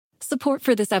Support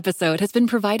for this episode has been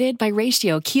provided by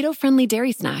Ratio keto-friendly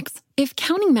dairy snacks. If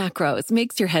counting macros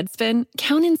makes your head spin,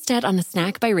 count instead on a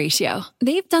snack by Ratio.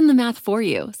 They've done the math for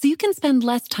you, so you can spend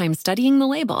less time studying the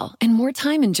label and more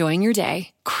time enjoying your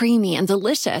day. Creamy and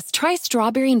delicious, try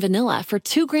strawberry and vanilla for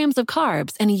 2 grams of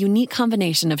carbs and a unique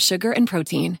combination of sugar and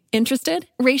protein. Interested?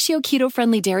 Ratio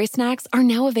keto-friendly dairy snacks are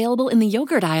now available in the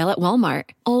yogurt aisle at Walmart.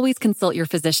 Always consult your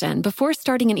physician before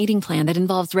starting an eating plan that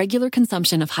involves regular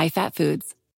consumption of high-fat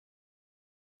foods.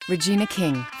 Regina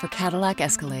King for Cadillac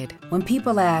Escalade. When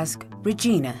people ask,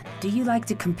 Regina, do you like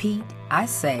to compete? I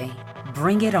say,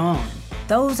 bring it on.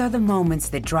 Those are the moments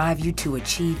that drive you to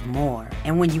achieve more.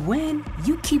 And when you win,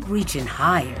 you keep reaching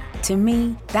higher. To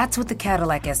me, that's what the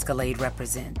Cadillac Escalade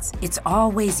represents. It's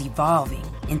always evolving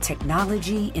in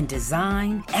technology, in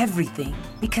design, everything.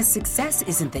 Because success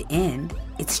isn't the end,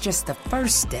 it's just the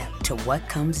first step to what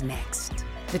comes next.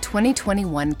 The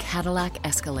 2021 Cadillac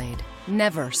Escalade.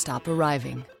 Never stop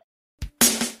arriving.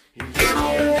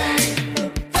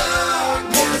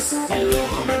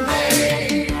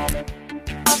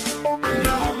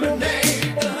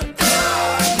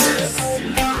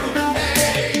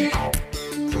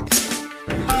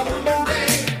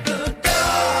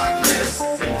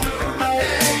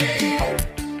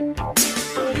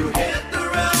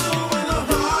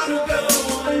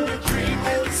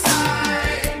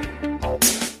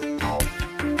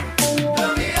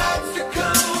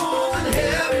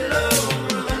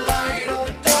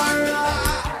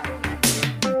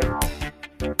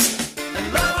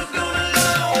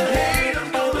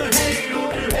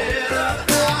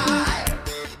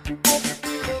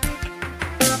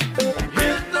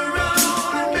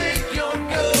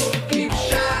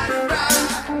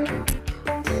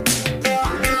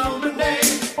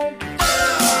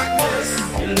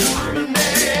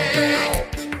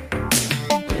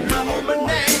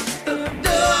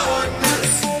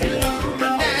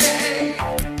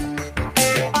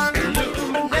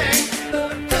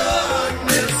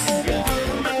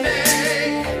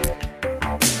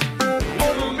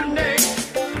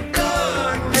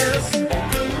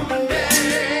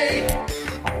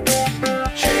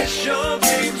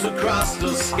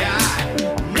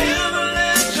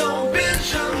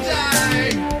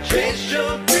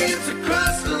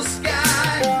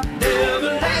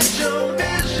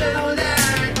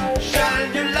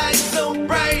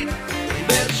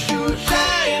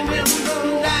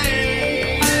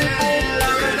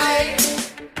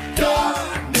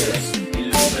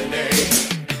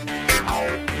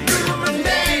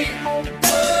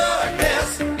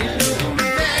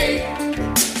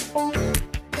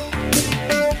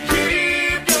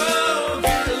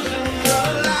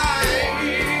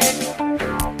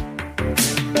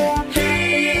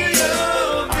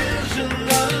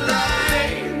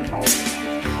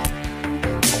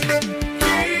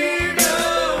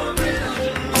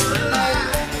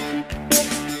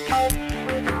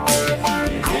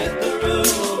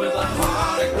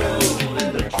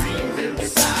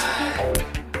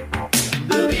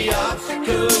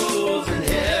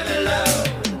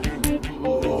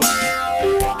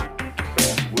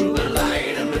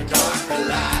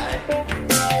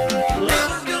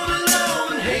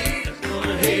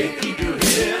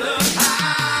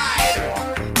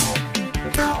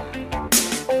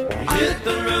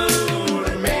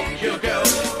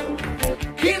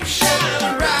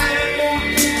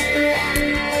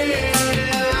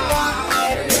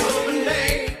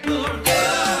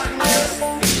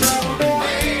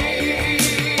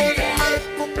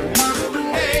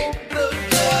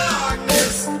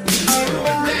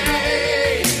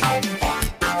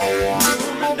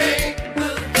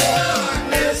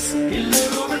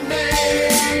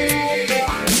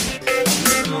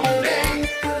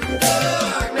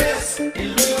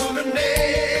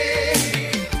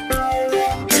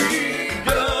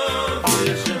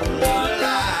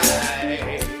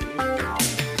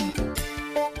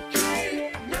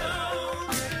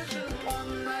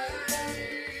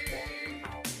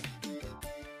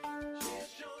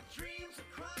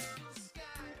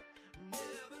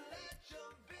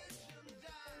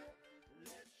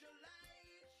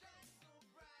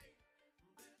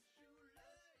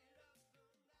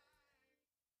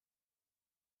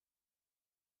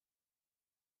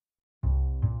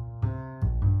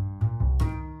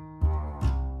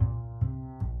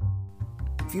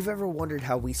 If you've ever wondered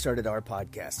how we started our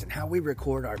podcast and how we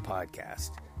record our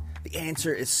podcast, the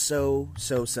answer is so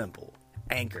simple.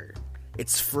 Anchor.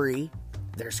 It's free.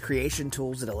 There's creation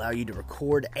tools that allow you to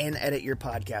record and edit your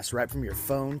podcast right from your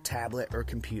phone, tablet, or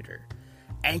computer.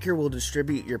 Anchor will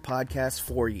distribute your podcast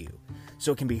for you,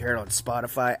 so it can be heard on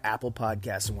Spotify, Apple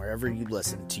Podcasts, and wherever you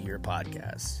listen to your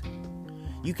podcasts.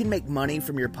 You can make money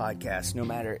from your podcast no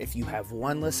matter if you have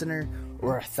 1 listener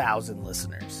or 1,000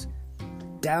 listeners.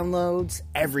 Downloads,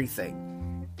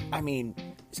 everything. I mean,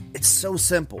 it's so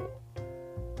simple.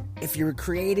 If you're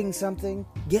creating something,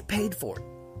 get paid for it.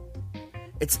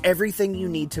 It's everything you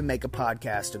need to make a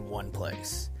podcast in one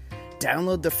place.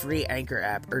 Download the free Anchor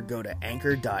app or go to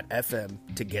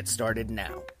anchor.fm to get started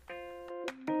now.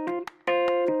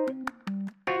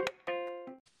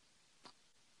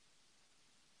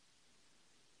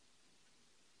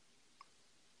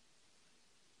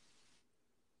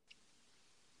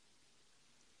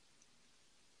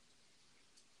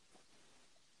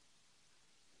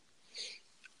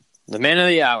 The man of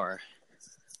the hour.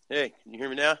 Hey, can you hear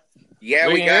me now? Yeah,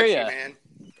 we got you, man.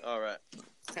 All right.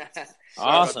 Awesome.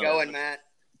 How's it going, Matt?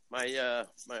 My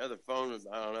other phone,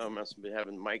 I don't know, must be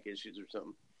having mic issues or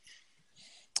something.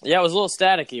 Yeah, it was a little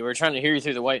staticky. We were trying to hear you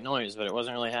through the white noise, but it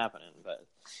wasn't really happening. But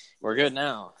we're good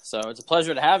now. So it's a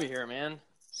pleasure to have you here, man.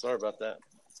 Sorry about that.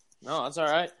 No, that's all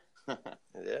right.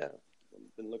 Yeah.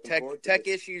 I've been looking forward to Tech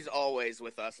this. issues always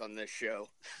with us on this show.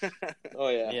 Oh,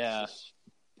 yeah. Yeah. It's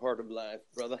part of life,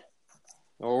 brother.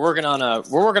 Well, we're working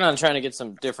on trying to get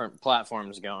some different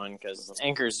platforms going because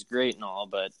Anchor's great and all,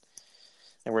 but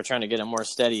we're trying to get a more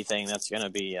steady thing that's going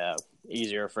to be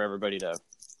easier for everybody to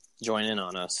join in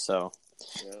on us. So,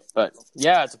 Yeah. but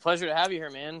yeah, it's a pleasure to have you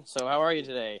here, man. So, how are you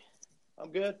today?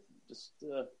 I'm good. Just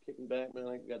kicking back, man.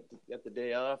 I got the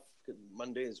day off. 'Cause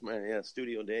Monday is my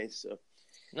studio day, so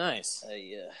Nice. I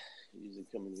usually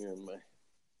come in here on my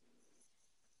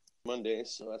Monday,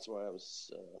 so that's why I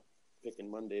was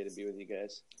picking Monday to be with you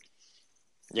guys.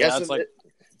 Yeah, so it's like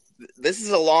this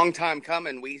is a long time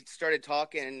coming. We started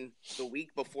talking the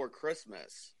week before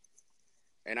Christmas,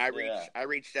 and I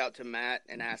reached out to Matt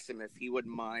and asked him if he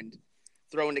wouldn't mind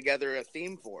throwing together a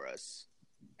theme for us.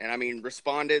 And I mean,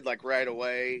 responded like right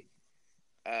away,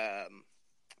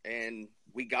 and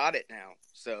we got it now.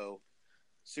 So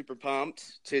super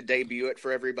pumped to debut it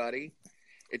for everybody.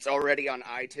 It's already on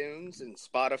iTunes and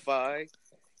Spotify.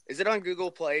 Is it on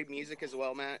Google Play Music as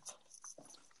well, Matt?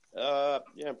 Yeah,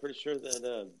 I'm pretty sure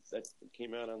that that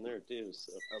came out on there too.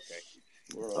 So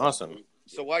Okay. awesome.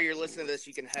 So while you're listening to this,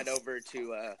 you can head over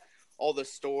to all the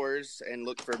stores and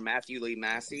look for Matthew Lee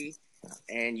Massie,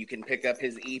 and you can pick up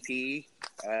his EP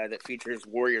that features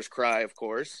Warrior's Cry, of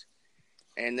course,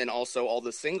 and then also all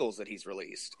the singles that he's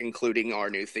released, including our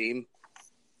new theme,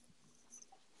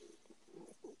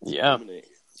 Yeah,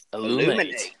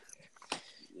 Illuminate.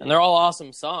 And they're all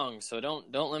awesome songs, so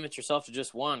don't limit yourself to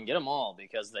just one. Get them all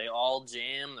because they all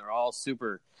jam. They're all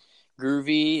super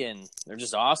groovy, and they're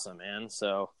just awesome, man.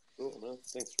 So cool, man.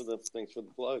 Thanks for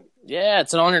the plug. yeah,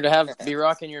 it's an honor to be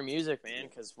rocking your music, man,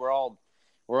 because we're all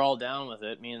down with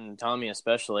it. Me and Tommy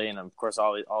especially, and of course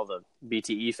all the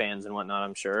BTE fans and whatnot,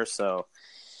 I'm sure. So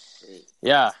Great.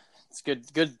 yeah, it's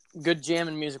good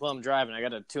jamming music while I'm driving. I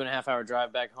got a 2.5 hour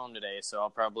drive back home today, so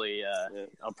I'll probably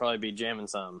be jamming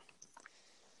some.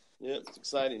 Yeah, it's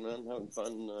exciting, man. Having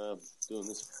fun doing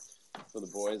this for the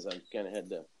boys. I kind of had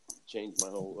to change my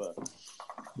whole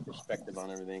perspective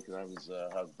on everything because I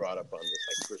was brought up on this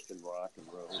like Christian rock and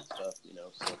roll and stuff, you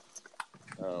know.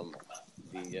 So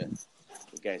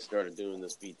the guys started doing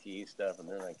this BTE stuff, and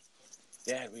they're like,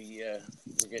 "Dad, we're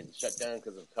getting shut down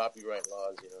because of copyright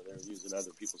laws. You know, they're using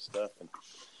other people's stuff." And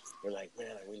they're like,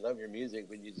 "Man, we love your music,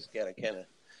 but you just gotta kind of,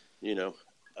 you know,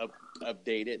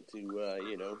 update it to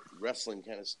you know, wrestling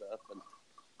kind of stuff."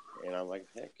 And I'm like,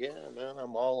 "Heck yeah, man,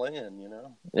 I'm all in." You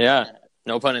know. Yeah,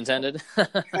 no pun intended.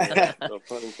 Yeah, no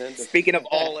pun intended. Speaking of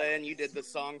All In, you did the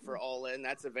song for All In.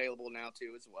 That's available now,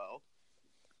 too, as well.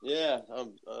 Yeah,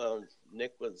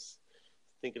 Nick was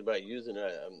thinking about using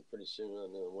it. I'm pretty sure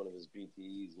on one of his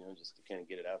BTEs, you know, just to kind of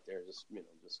get it out there, just, you know,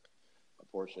 just a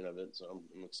portion of it. So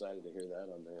I'm excited to hear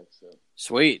that on there. So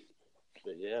Sweet.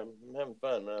 but yeah, I'm having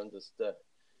fun, man. Just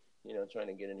you know, trying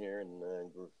to get in here and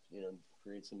you know,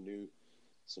 create some new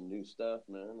stuff,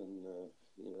 man, and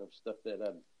you know, stuff that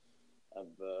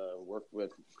I've worked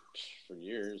with for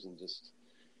years, and just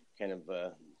kind of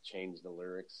changed the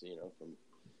lyrics, you know, from,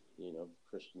 you know,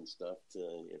 Christian stuff to,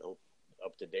 you know,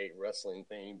 up to date wrestling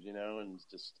themes, you know, and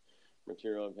just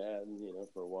material I've had, you know,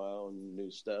 for a while, and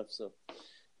new stuff. So,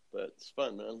 but it's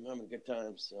fun, man. I'm having a good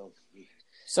time. So you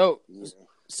know.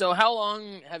 So how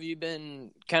long have you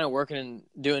been kind of working and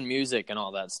doing music and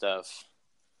all that stuff?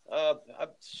 I've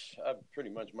pretty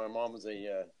much. My mom was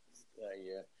a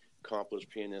accomplished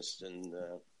pianist, and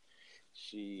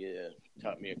she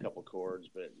taught me a couple chords,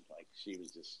 but like she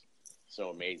was just so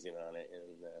amazing on it, and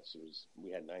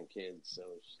we had 9 kids, so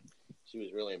she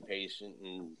was really impatient,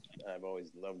 and I've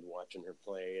always loved watching her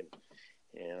play,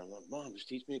 and I'm like, "Mom, just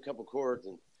teach me a couple chords,"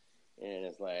 and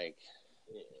it's like,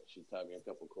 she taught me a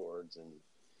couple chords, and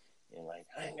like,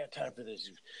 I ain't got time for this.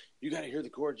 You got to hear the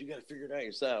chords. You got to figure it out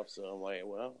yourself. So I'm like,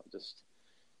 well, I just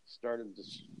started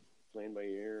just playing by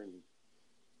ear, and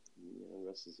the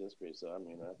rest is history. So I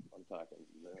mean, I'm talking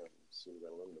as soon as I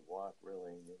learned to walk,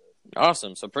 really.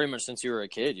 Awesome. So pretty much since you were a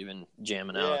kid, you've been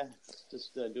jamming out. Yeah,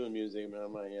 just doing music.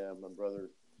 Man, my brother,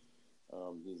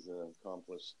 he's an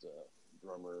accomplished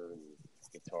drummer and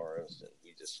guitarist, and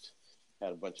he just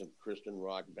had a bunch of Christian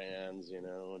rock bands,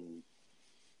 and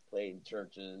played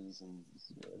churches and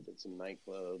did some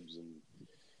nightclubs and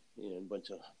a bunch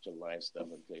of live stuff.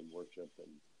 I played worship in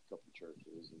a couple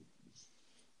churches. And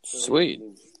so Sweet.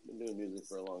 Been doing music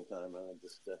for a long time.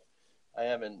 I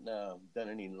haven't done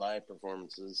any live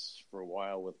performances for a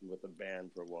while with a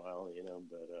band for a while,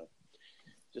 but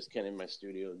just kind of in my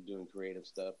studio doing creative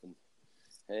stuff. And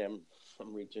hey,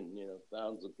 I'm reaching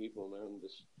thousands of people, man,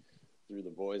 just through the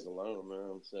boys alone,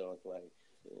 man. So it's like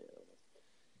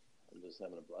I'm just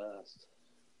having a blast.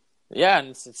 Yeah, and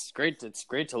it's great. It's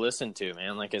great to listen to,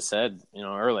 man. Like I said,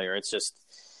 earlier, it's just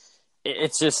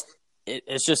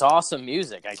awesome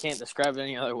music. I can't describe it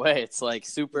any other way. It's like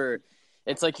super.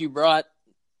 It's like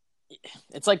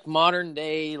it's like modern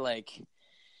day. Like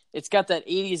it's got that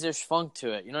 80s-ish funk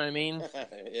to it. You know what I mean?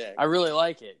 Yeah. I really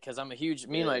like it because I'm a huge.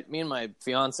 Me and my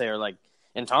fiance are like,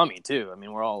 and Tommy too. I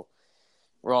mean, we're all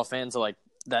fans of like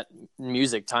that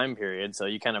music time period. So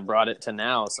you kind of brought it to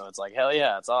now. So it's like, hell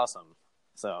yeah, it's awesome.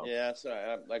 So yeah, so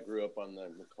I grew up on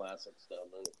the classic stuff,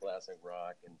 and the classic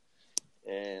rock,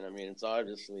 and I mean it's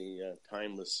obviously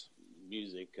timeless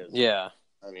music because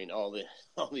I mean all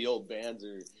the old bands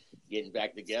are getting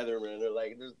back together, man. They're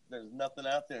like there's nothing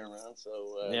out there, man.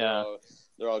 So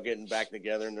they're all getting back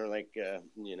together, and they're like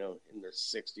in their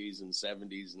 60s and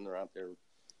 70s, and they're out there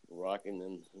rocking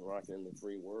in the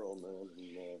free world, man.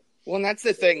 Well, and that's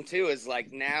the thing too is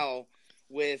like now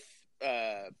with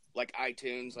like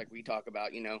iTunes, like we talk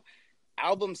about,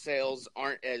 album sales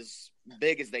aren't as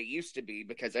big as they used to be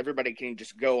because everybody can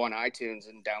just go on iTunes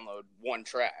and download one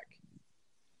track.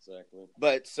 Exactly.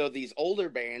 But so these older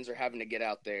bands are having to get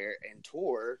out there and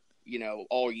tour,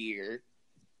 all year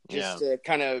just to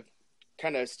kind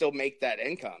of still make that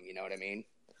income. You know what I mean?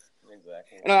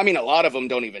 Exactly. And I mean, a lot of them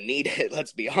don't even need it.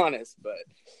 Let's be honest, but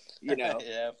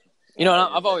yeah.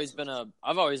 I've always been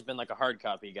like a hard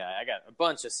copy guy. I got a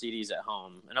bunch of CDs at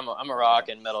home, and I'm a rock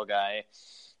and metal guy,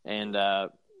 and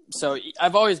so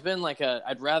I've always been like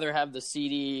I'd rather have the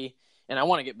CD, and I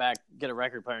want to get a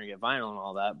record player and get vinyl and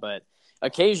all that. But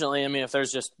occasionally, I mean, if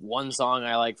there's just one song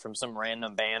I like from some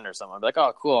random band or something, I'd be like,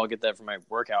 oh, cool, I'll get that for my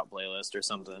workout playlist or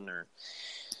something.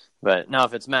 But now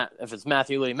if it's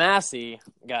Matthew Lee Massie,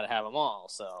 got to have them all.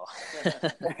 So.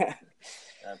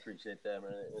 I appreciate that,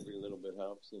 man. Every little bit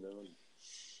helps,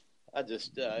 I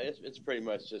just, it's pretty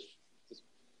much just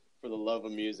for the love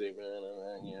of music, man.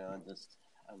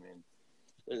 I mean,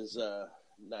 there's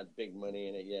not big money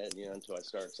in it yet, until I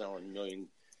start selling million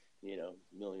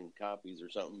copies or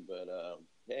something. But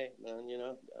hey, man,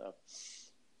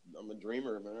 I'm a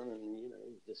dreamer, man, and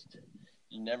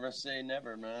you never say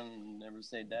never, man. Never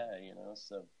say die,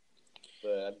 So.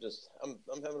 But I'm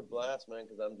having a blast, man,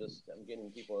 because I'm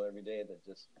getting people every day that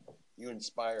you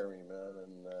inspire me, man,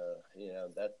 and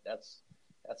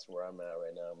that's where I'm at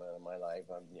right now, man, in my life.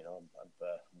 I've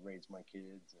raised my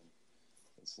kids, and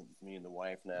it's me and the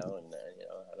wife now, and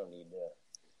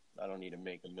I don't need to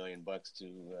make $1 million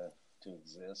to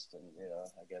exist, and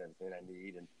I got everything I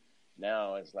need, and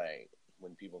now it's like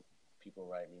when people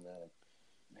write me,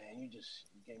 man, you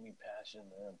gave me passion,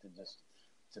 man,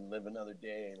 to live another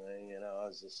day, man. I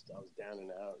was down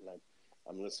and out, and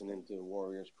I'm listening to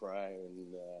Warriors Cry,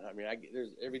 and I mean,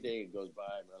 there's every day it goes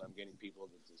by, man. I'm getting people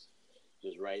that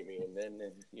just write me, and then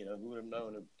who would have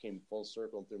known it came full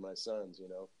circle through my sons,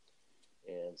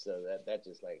 and so that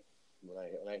just like when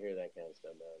I hear that kind of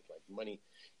stuff, man, it's like money.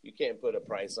 You can't put a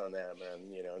price on that,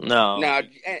 man. No,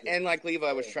 and like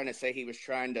Levi was trying to say, he was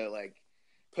trying to like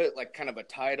put like kind of a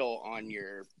title on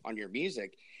your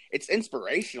music. It's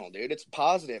inspirational, dude. It's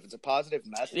positive. It's a positive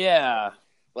message. Yeah.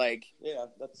 Like, yeah,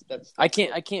 that's I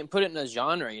can't put it in a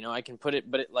genre, I can put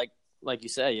it, but it like you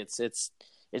say, it's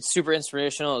super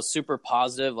inspirational. It's super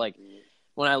positive. Like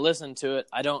when I listen to it,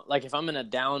 I don't like if I'm in a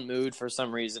down mood for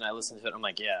some reason, I listen to it. I'm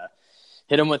like, yeah,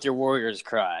 hit them with your Warriors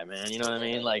Cry, man. You know what I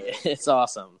mean? Like it's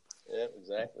awesome. Yeah,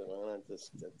 exactly, man. That's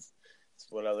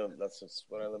what I love. That's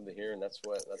what I love to hear, and that's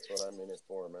what I'm in it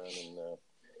for, man. And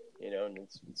and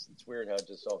it's weird how it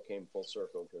just all came full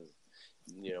circle because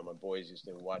my boys used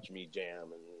to watch me jam,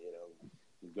 and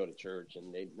we'd go to church,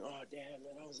 and they'd, oh, Dad,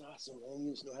 man, that was awesome, man. You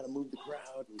used to know how to move the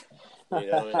crowd, and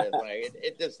and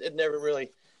it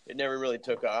never really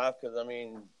took off because I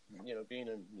mean, being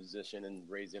a musician and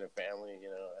raising a family,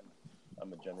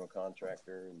 I'm a general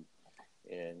contractor,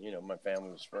 and my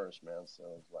family was first, man. So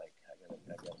it's like I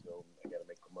gotta go, I gotta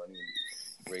make the money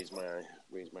and raise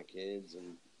my kids,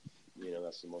 and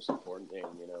that's the most important thing,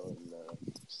 and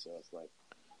so it's like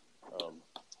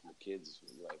the kids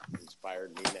like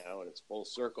inspired me now, and it's full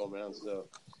circle, man. So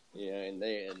and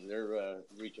they're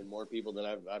reaching more people than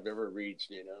I've ever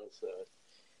reached, so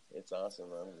it's awesome,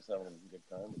 man. I'm just having a good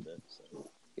time with it. So.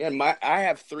 Yeah, I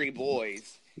have 3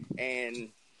 boys, and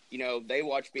they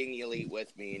watch Being the Elite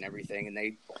with me and everything, and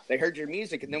they heard your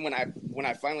music, and then when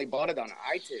I finally bought it on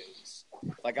iTunes,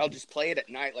 like I'll just play it at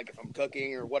night, like if I'm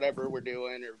cooking or whatever we're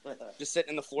doing, or just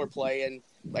sitting on the floor playing,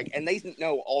 like, and they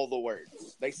know all the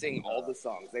words, they sing all the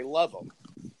songs, they love them.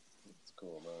 It's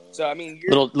cool, man. So I mean,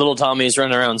 little Tommy's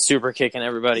running around super kicking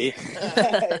everybody.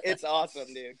 It's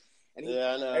awesome, dude. And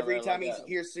every time he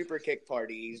hears Super Kick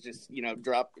Party, he's just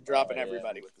dropping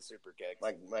everybody with the super kick.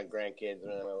 My grandkids,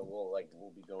 man,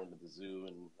 we'll be going to the zoo,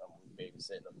 and I'm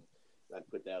babysitting them. I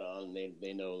put that on, and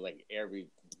they know like every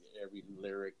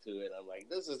lyric to it. I'm like,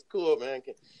 this is cool, man.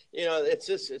 It's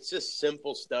just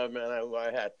simple stuff, man.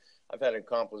 I've had an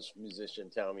accomplished musician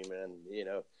tell me, man,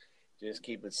 just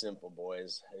keep it simple,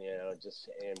 boys.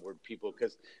 And we're people,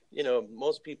 because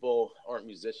most people aren't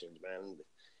musicians, man.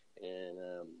 And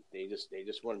they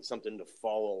just want something to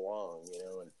follow along,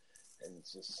 and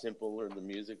it's just simpler the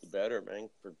music, the better, man,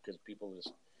 because people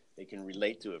they can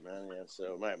relate to it, man. Yeah.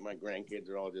 So my grandkids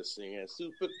are all just singing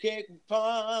 "Super Kick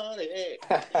Party,"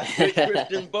 good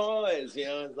Christian boys,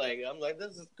 It's like I'm like,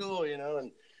 this is cool,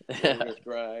 and they just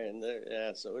cry, and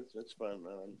so it's fun,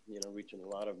 man. Reaching a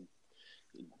lot of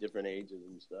different ages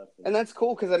and stuff. And that's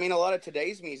cool, because, I mean, a lot of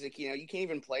today's music, you can't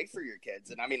even play for your kids.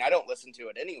 And, I mean, I don't listen to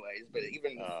it anyways, but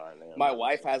even my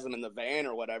wife has them in the van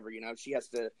or whatever, she has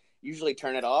to usually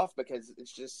turn it off because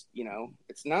it's just,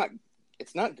 it's not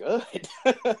good.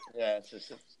 Yeah,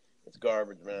 it's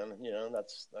garbage, man.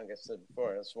 That's, like I said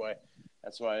before,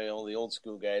 that's why all the old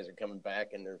school guys are coming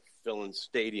back and they're filling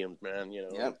stadiums, man,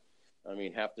 Yep. I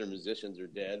mean, half their musicians are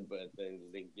dead, but they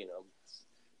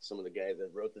some of the guys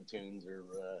that wrote the tunes are,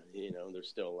 they're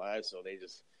still alive, so they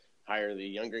just hire the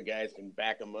younger guys and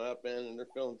back them up, and they're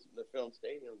filling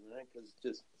stadiums, man, because it's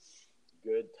just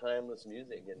good, timeless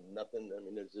music, and nothing. I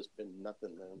mean, there's just been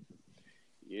nothing, man,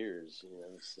 for years,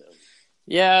 So.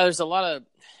 Yeah, there's a lot of.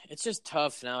 It's just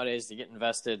tough nowadays to get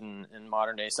invested in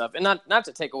modern day stuff, and not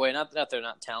to take away, not that they're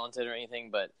not talented or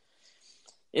anything, but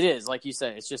it is, like you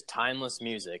said, it's just timeless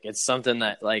music. It's something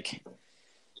that, like,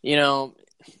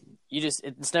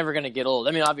 it's never going to get old.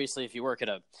 I mean, obviously, if you work at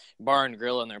a bar and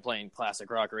grill and they're playing classic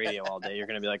rock radio all day, you're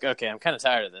going to be like, okay, I'm kind of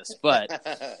tired of this. But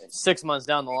 6 months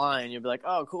down the line, you'll be like,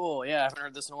 oh, cool. Yeah, I haven't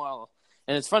heard this in a while.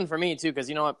 And it's fun for me, too, because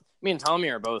you know what? Me and Tommy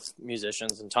are both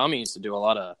musicians, and Tommy used to do a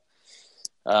lot of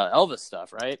Elvis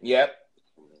stuff, right? Yep.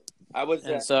 I was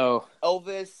so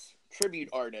Elvis tribute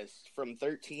artist from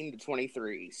 13 to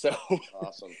 23. So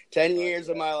awesome. 10 years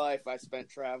of my life I spent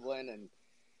traveling, and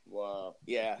wow.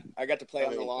 Yeah, I got to play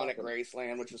on the lawn at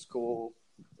Graceland, which was cool.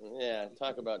 Yeah,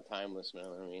 talk about timeless, man.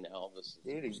 I mean, Elvis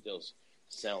is still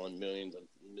selling millions of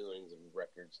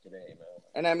records today, man.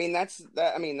 And I mean,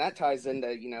 that ties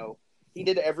into, he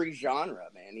did every genre,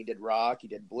 man. He did rock, he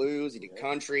did blues, he did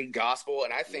country, gospel,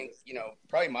 and I think,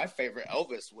 probably my favorite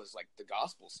Elvis was like the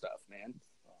gospel stuff, man.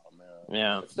 Oh man.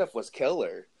 Yeah. That stuff was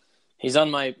killer. He's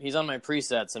on my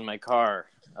presets in my car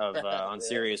on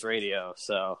Sirius Radio.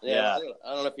 So yeah.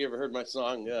 I don't know if you ever heard my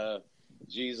song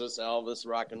Jesus, Elvis,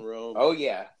 Rock and Roll. Oh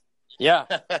yeah. Yeah.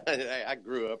 I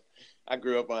grew up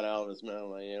on Elvis,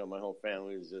 man. My whole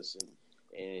family was just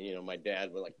and my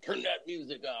dad would like, turn that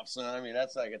music off, son. I mean,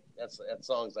 that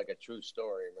song's like a true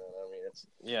story, man. I mean, it's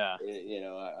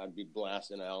I'd be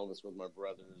blasting Elvis with my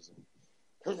brothers and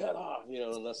turn that off,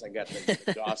 unless I got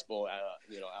the gospel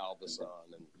Elvis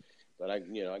on. But I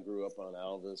grew up on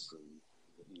Elvis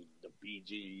and the Bee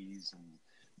Gees and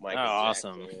Michael Jackson,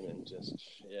 awesome. And just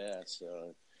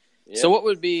so. Yeah. So what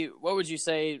would you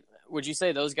say? Would you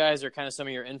say those guys are kind of some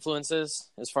of your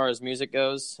influences as far as music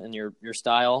goes and your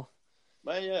style?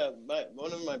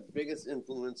 One of my biggest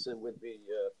influences would be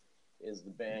is the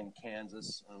band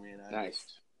Kansas. I mean,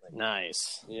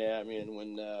 Nice. Yeah, I mean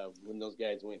when those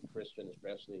guys went Christian,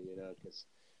 especially, because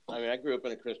I mean I grew up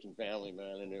in a Christian family,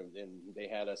 man, and they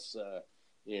had us.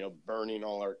 Burning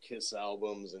all our Kiss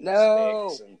albums and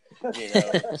Sticks and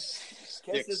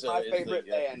Kiss is my favorite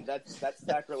band. That's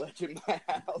sacrilege in my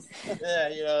house.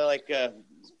 Yeah, like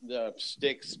the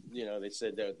Sticks. They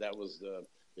said that was the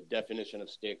definition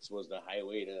of Sticks was the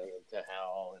highway to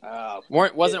hell.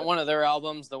 And, wasn't one of their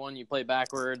albums the one you play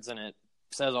backwards and it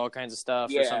says all kinds of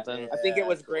stuff or something? I think it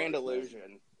was Grand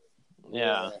Illusion.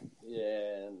 Yeah.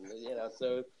 And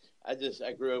so I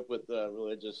grew up with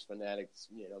religious fanatics,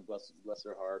 bless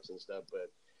their hearts and stuff,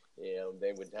 but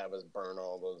they would have us burn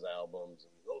all those albums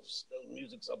and those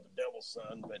music's of the devil's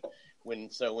son. But when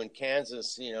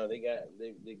Kansas, they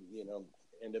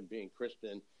end up being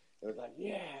Christian, it was like,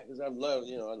 yeah, because I've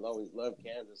always loved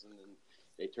Kansas, and then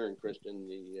they turned Christian,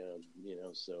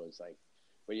 so it's like,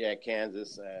 but yeah,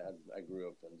 Kansas, I grew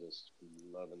up and just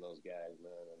loving those guys,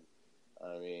 man. And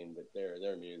I mean, but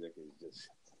their music is just,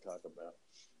 talk about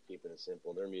keeping it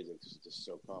simple. Their music is just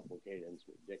so complicated and it's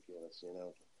ridiculous,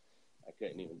 I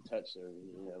couldn't even touch their,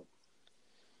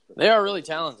 They are really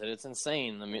talented. It's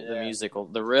insane, the musical,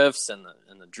 the riffs and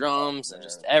the drums and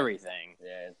just everything.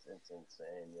 Yeah, it's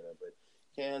insane, but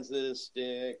Kansas,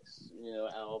 Styx,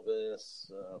 Elvis,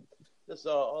 just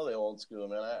all the old school,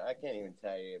 man. I can't even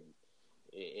tell you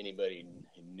if anybody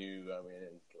knew. I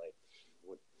mean, like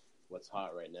what's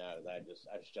hot right now is I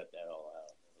shut that all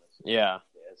out. Yeah,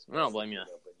 I don't blame you.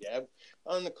 But yeah,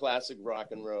 on the classic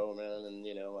rock and roll, man, and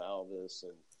Elvis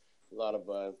and a lot of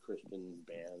Christian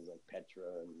bands like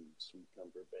Petra and Sweet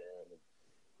Comfort Band. And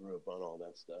grew up on all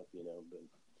that stuff,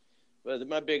 But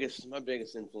my biggest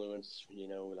influence,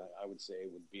 I would say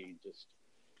would be just,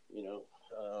 my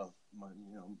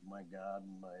God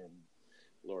and my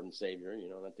Lord and Savior.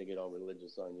 Not to get all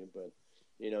religious on you, but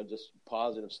just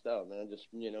positive stuff, man.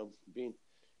 Just being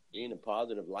a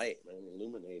positive light, man,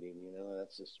 illuminating.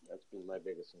 That's been my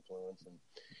biggest influence, and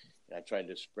I tried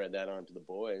to spread that on to the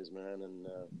boys, man, and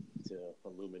to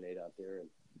illuminate out there, and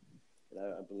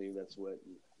I believe that's what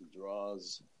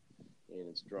draws, and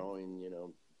it's drawing,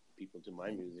 people to my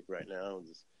music right now.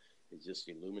 It's just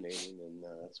illuminating, and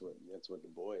that's what the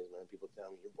boys, man. People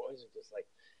tell me your boys are just like,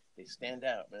 they stand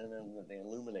out, man, and they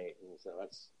illuminate, and so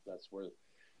that's where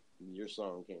your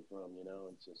song came from,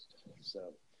 It's just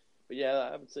so. But yeah,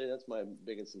 I would say that's my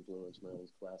biggest influence, man.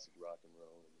 Is classic rock and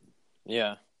roll.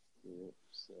 Yeah.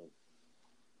 So.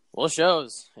 Well, it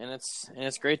shows, and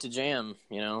it's great to jam,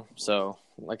 So,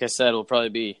 like I said, we'll probably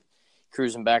be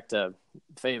cruising back to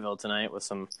Fayetteville tonight with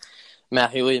some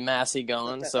Matthew Lee and Massie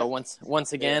going. So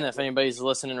once again, if anybody's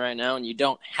listening right now and you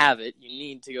don't have it, you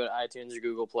need to go to iTunes or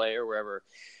Google Play or wherever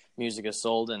music is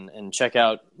sold and check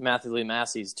out Matthew Lee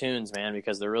Massie's tunes, man,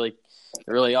 because they're really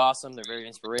awesome. They're very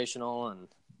inspirational, and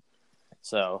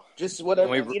so just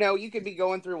whatever you could be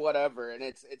going through whatever, and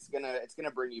it's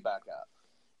gonna bring you back up.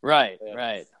 Right.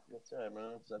 That's right,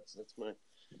 man.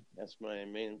 That's my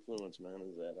main influence, man.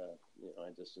 Is that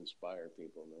I just inspire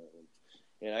people, man.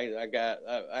 And I've got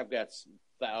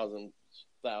thousands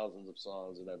of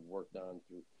songs that I've worked on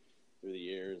through the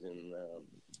years, and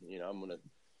I'm gonna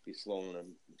be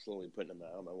slowly putting them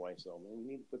out. My wife's all, man, you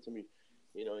need to put some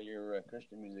your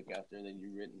Christian music out there that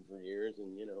you've written for years,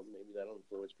 and maybe that'll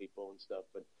influence people and stuff.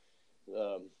 But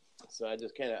so I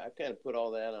just kind of put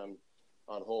all that on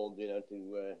hold, to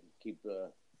keep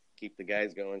the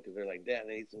guys going, because they're like, Dad, I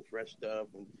need some fresh stuff,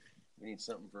 and we need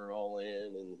something for all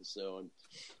in, and so.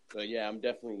 But yeah, I'm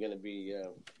definitely going to be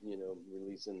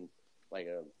releasing like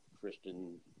a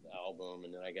Christian album,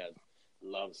 and then I got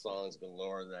love songs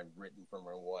galore that I've written for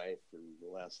my wife for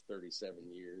the last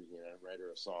 37 years. I write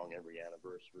her a song every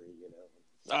anniversary.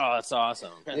 Oh, that's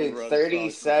awesome. Dude,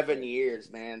 37 years,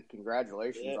 man.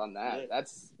 Congratulations on that. Yeah.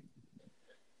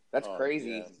 That's crazy.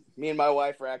 Yeah. Me and my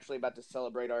wife are actually about to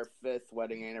celebrate our 5th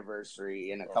wedding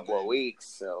anniversary in a couple of weeks.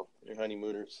 So you're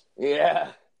honeymooners.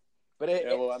 Yeah, but I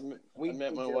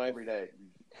met my wife every day.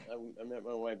 I met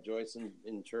my wife Joyce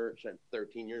in church at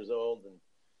 13 years old, and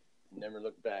never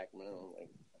looked back, man.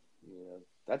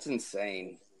 That's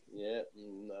insane. Yeah,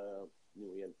 and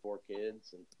we had 4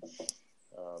 kids and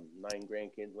 9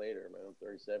 grandkids later, man. I'm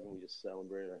 37. We just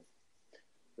celebrated our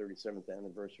 37th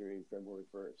anniversary February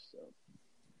 1st. So.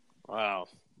 Wow.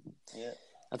 Yeah.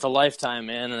 That's a lifetime,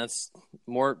 man, and that's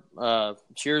more.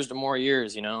 Cheers to more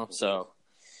years, So,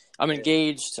 I'm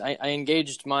engaged. I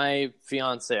engaged my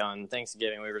fiance on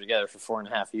Thanksgiving. We were together for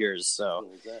 4.5 years. So.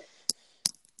 What was that?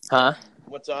 Huh?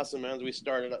 What's awesome, man, is we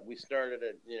started at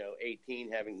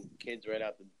 18, having kids right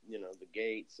out the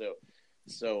gate. So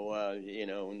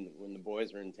when the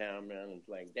boys are in town, man, it's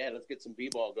like, Dad, let's get some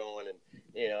b-ball going, and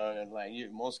and like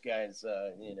most guys,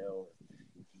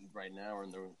 right now are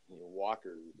in the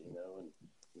walkers, and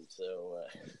so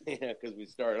because we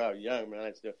started out young,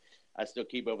 man. I still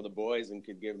keep up with the boys and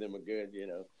could give them a good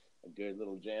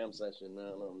little jam session, man,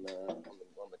 on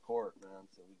the court, man.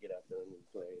 So we get out there and we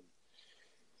play.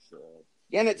 So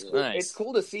yeah, and it's nice. It's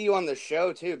cool to see you on the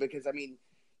show too, because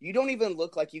you don't even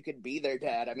look like you could be their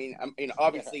dad.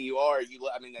 Obviously you are.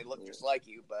 They look just like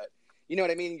you, but you know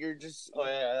what I mean. You're just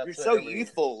you're so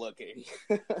youthful looking.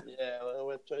 Yeah,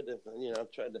 well, I've tried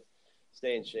to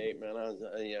stay in shape, man. I was,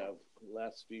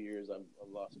 last few years I've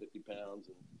lost 50 pounds,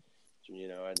 and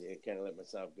I kind of let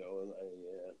myself go. I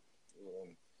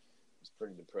was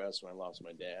pretty depressed when I lost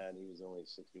my dad. He was only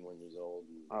 61 years old.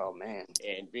 Oh man!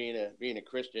 And being a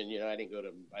Christian, I didn't go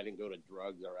to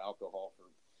drugs or alcohol for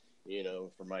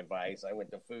my vice. I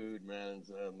went to food, man.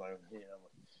 So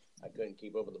I couldn't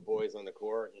keep up with the boys on the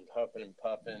court and huffing and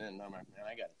puffing, and I'm like, man,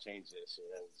 I got to change this,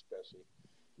 especially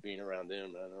being around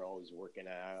them, man. They're always working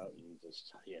out and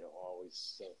just,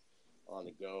 always on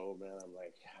the go, man. I'm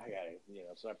like, I got to,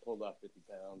 so I pulled off 50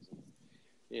 pounds and,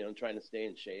 I'm trying to stay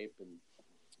in shape. And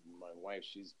my wife,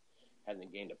 she's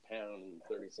hasn't gained a pound in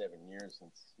 37 years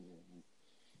since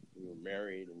we were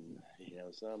married. And,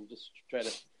 so I'm just try to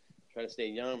stay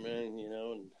young, man,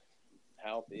 and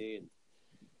healthy and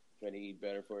try to eat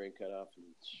better for you, cut off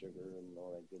sugar and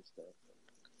all that good stuff.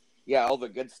 Yeah, all the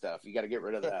good stuff. You got to get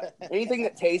rid of that. Anything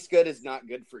that tastes good is not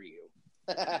good for you.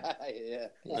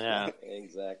 Yeah,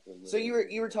 exactly. So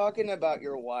you were talking about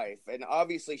your wife, and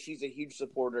obviously she's a huge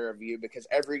supporter of you because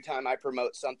every time I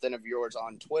promote something of yours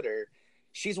on Twitter,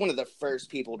 she's one of the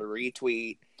first people to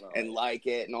retweet and like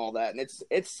it and all that. And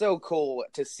it's so cool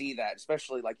to see that,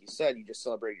 especially like you said, you just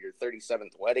celebrated your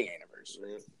 37th wedding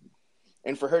anniversary.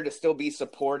 And for her to still be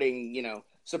supporting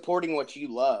what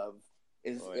you love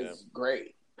is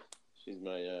great. She's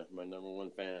my number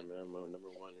one fan, man. My number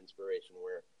one inspiration.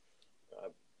 Where I,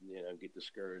 get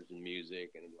discouraged in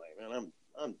music, and I'm like, man,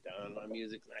 I'm done. My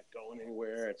music's not going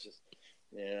anywhere. It's just,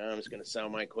 I'm just gonna sell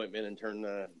my equipment and turn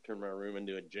my room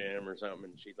into a gym or something.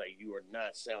 And she's like, you are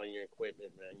not selling your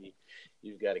equipment, man.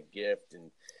 You've got a gift,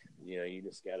 and you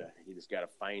just gotta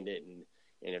find it. And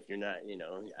if you're not,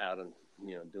 out and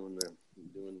doing the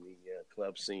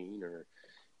club scene or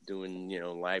doing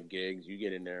live gigs, you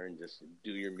get in there and just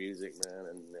do your music, man,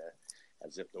 and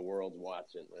as if the world's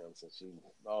watching, man. So she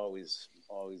always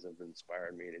have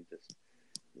inspired me to just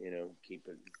keep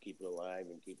it alive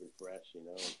and keep it fresh,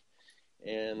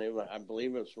 and I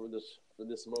believe it was for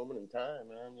this moment in time,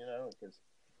 man, because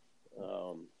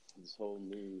this whole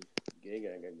new gig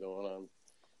I got going on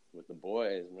with the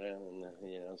boys, man,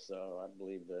 and so I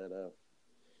believe that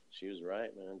she was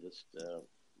right, man. Just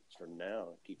for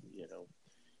now, keep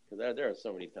because there are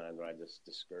so many times where I just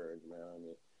discourage, man. I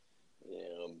mean,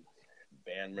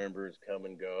 band members come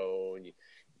and go, and you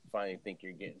finally think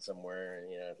you're getting somewhere, and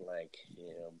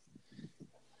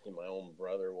my own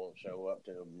brother won't show up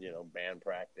to band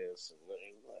practice,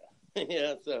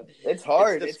 and so it's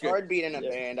hard. It's hard being in a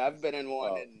band. I've been in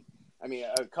one, and I mean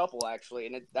a couple actually,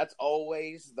 and that's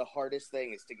always the hardest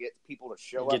thing is to get people to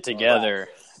show up, get together.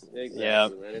 Exactly, yeah,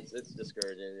 man. It's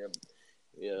discouraging.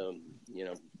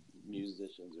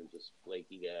 Musicians are just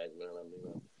flaky guys, man. I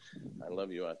mean, I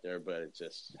love you out there, but it's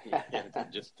just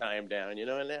just time down,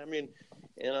 and I mean,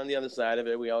 and on the other side of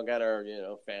it, we all got our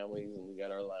families and we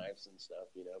got our lives and stuff,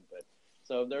 but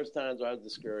so there's times where I was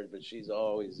discouraged, but she's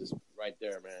always just right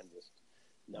there, man. Just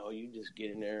no, you just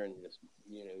get in there and just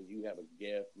you have a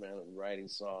gift, man, of writing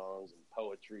songs and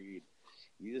poetry.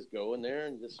 You just go in there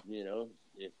and just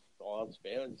if all else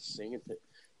fails, just sing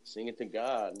it to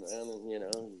God, man,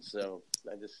 and so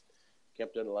I just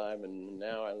kept it alive, and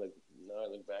now I look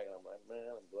back and I'm like,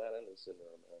 man, I'm glad I listened to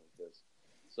her, man, because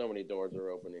so many doors are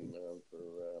opening, man,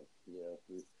 for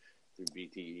through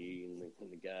BTE and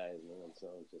the guys, man.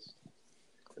 So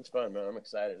it's fun, man. I'm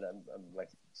excited. I'm like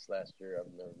this last year,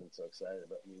 I've never been so excited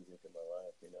about music in my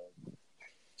life,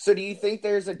 So do you think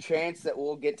there's a chance that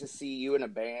we'll get to see you in a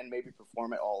band, maybe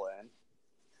perform it all in?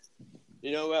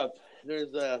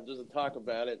 There's a talk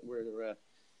about it where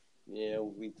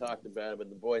we talked about it, but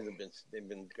the boys they've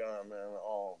been gone, man.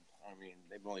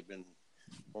 They've only been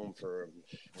home for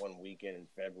one weekend in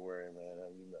February, man.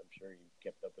 I'm sure you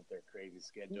kept up with their crazy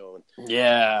schedule.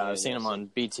 Yeah, I've seen them on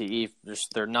BTE.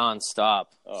 They're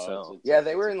nonstop.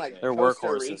 They were in they're Costa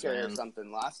workhorses, Rica man. or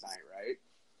something last night, right?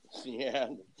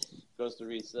 Yeah, Costa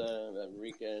Rica,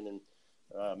 and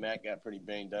Matt got pretty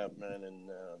banged up, man, in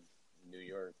New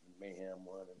York. Mayhem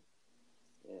won,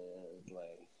 and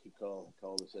he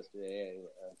called us yesterday. Hey,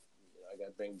 I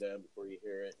got banged up before you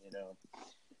hear it,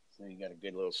 So you got a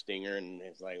good little stinger, and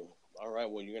it's like, all right,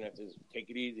 well, you're gonna have to just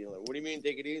take it easy. I'm like, what do you mean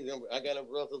take it easy? I got a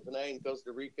rehearsal tonight in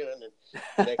Costa Rica, and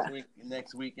then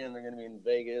next weekend they're gonna be in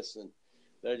Vegas, and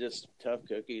they're just tough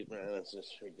cookies, man. It's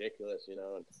just ridiculous,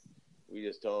 And we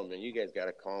just told them, man, you guys got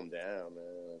to calm down,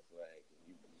 man. It's like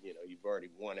you've already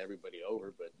won everybody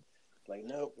over, but. Like,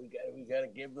 nope, we got to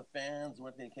give the fans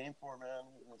what they came for, man.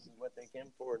 This is what they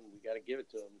came for, and we got to give it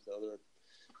to them. So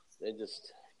they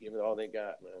just give it all they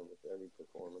got, man, with every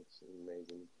performance.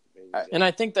 Amazing. And I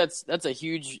think that's a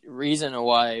huge reason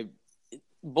why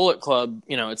Bullet Club,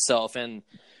 itself, and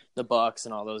the Bucks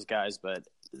and all those guys, but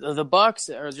the Bucks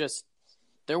are just,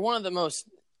 they're one of the most,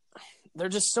 they're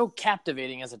just so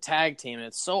captivating as a tag team. And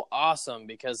it's so awesome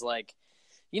because, like,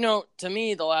 you know, to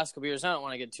me, the last couple years, I don't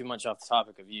want to get too much off the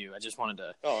topic of you. I just wanted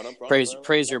to no problem,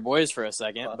 praise your boys for a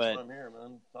second. Oh, but I'm here,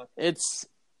 man. it's,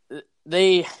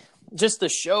 they, just the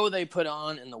show they put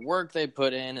on and the work they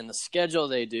put in and the schedule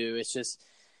they do, it's just,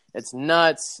 it's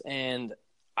nuts. And,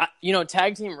 you know,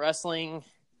 tag team wrestling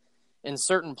in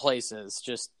certain places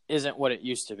just isn't what it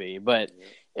used to be. But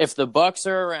if the Bucks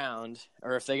are around,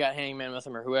 or if they got Hangman with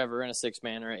them or whoever in a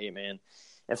 6-man or an 8-man,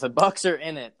 if the Bucks are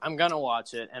in it, I'm going to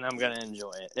watch it and I'm going to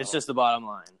enjoy it. It's just the bottom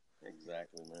line.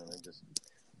 Exactly, man. They just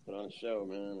put on a show,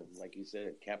 man. And like you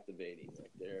said, captivating right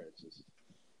there. It's just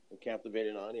a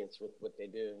captivating audience with what they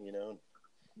do, you know.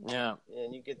 Yeah.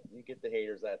 And you get the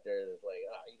haters out there that's like,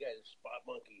 you guys are spot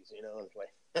monkeys, you know. It's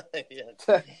like,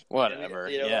 yeah. Whatever.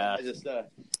 You know, yeah. I just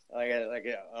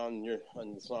on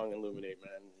the song "Illuminate,"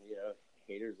 man. You know,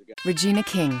 haters are Regina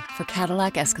King for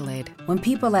Cadillac Escalade. When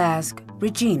people ask,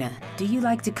 Regina, do you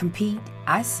like to compete?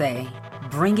 I say,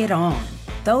 bring it on.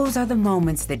 Those are the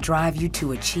moments that drive you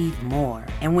to achieve more.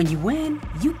 And when you win,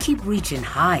 you keep reaching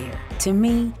higher. To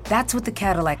me, that's what the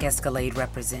Cadillac Escalade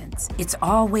represents. It's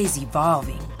always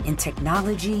evolving in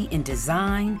technology, in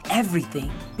design,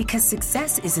 everything. Because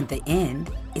success isn't the end,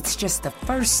 it's just the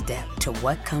first step to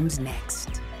what comes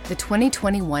next. The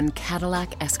 2021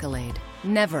 Cadillac Escalade.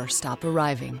 Never stop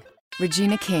arriving.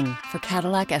 Regina King for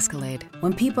Cadillac Escalade.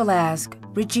 When people ask,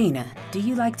 Regina, do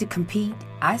you like to compete?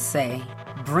 I say,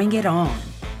 bring it on.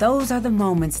 Those are the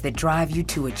moments that drive you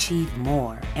to achieve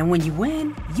more. And when you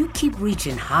win, you keep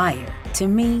reaching higher. To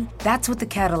me, that's what the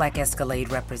Cadillac Escalade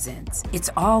represents.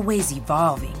 It's always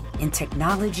evolving in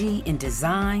technology, in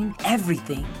design,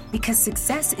 everything. Because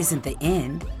success isn't the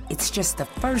end, it's just the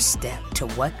first step to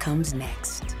what comes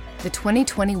next. The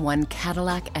 2021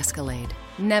 Cadillac Escalade.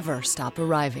 Never stop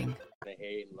arriving. They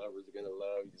hate and lovers are gonna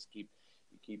love. You just keep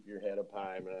your head up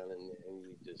high, man, and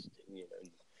you just, you know,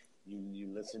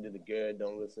 you listen to the good,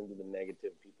 don't listen to the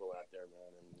negative people out there,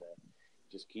 man, and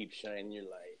just keep shining your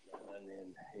light, man,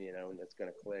 and you know, and that's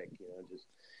gonna click. You know, just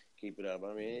keep it up.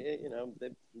 I mean, you know,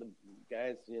 the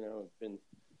guys, you know, have been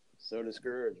so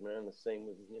discouraged, man. The same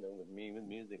with, you know, with me with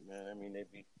music, man. I mean,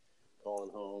 they'd be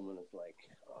calling home, and it's like,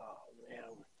 oh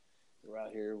man, we're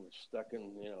out here, we're stuck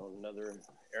in, you know, another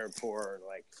airport.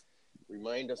 Like,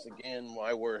 remind us again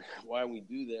why we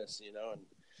do this, you know,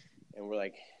 and we're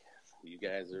like, you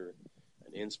guys are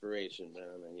an inspiration,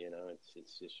 man, and you know,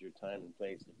 it's just your time and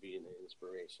place to be an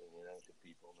inspiration, you know, to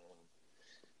people, man.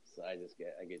 So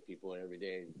I get people every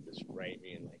day just write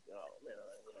me and like, oh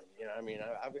man, you know, I mean,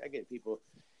 I get people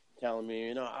telling me,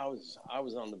 you know, I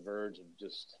was on the verge of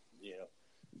just, you know,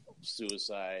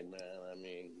 suicide, man. I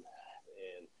mean,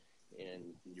 and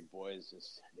your boys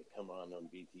just, they come on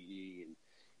BTE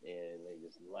and they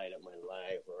just light up my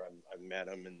life, or I met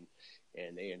them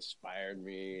and they inspired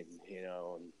me, and you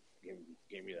know, and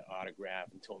gave me the autograph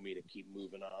and told me to keep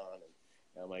moving on,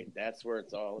 and I'm like, that's where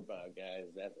it's all about, guys.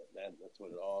 That's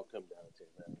what it all comes down to,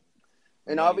 man.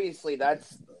 And obviously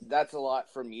that's a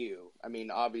lot from you. I mean,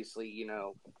 obviously, you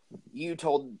know,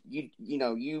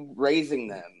 you raising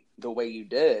them the way you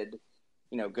did,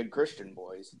 you know, good Christian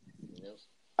boys. Yes.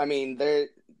 I mean, they're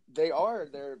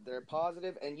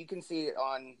positive, and you can see it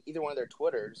on either one of their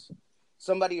Twitters.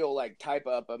 Somebody will like type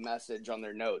up a message on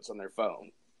their notes on their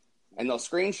phone, and they'll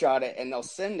screenshot it and they'll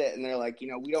send it, and they're like, you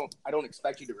know, I don't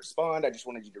expect you to respond. I just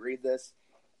wanted you to read this.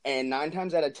 And 9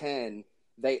 times out of 10,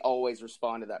 they always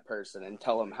respond to that person and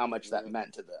tell them how much that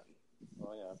meant to them.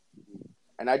 Oh yeah.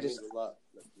 And that means a lot.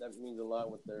 That means a lot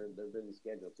with their busy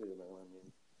schedule too, man. I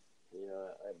mean, you know,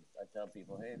 I tell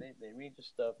people, hey, they read your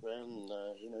stuff, man,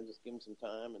 and you know, just give them some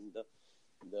time, and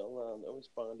they'll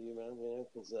respond to you, man, you know,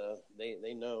 because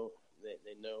they know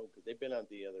because they've been on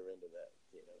the other end of that,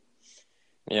 you know.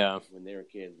 Yeah. When they were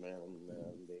kids, man,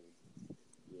 and they,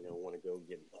 you know, want to go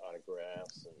get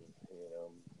autographs and, you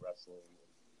know,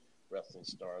 wrestling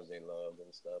stars they loved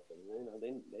and stuff, and you know,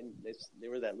 they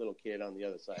were that little kid on the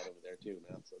other side over there too,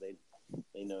 man. So they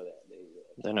know that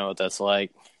they know what that's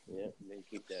like. Yeah, they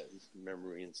keep that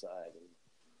memory inside, and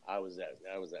I was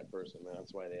that person, man.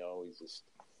 That's why they always just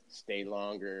stay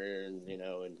longer, and you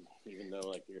know, and even though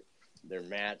like their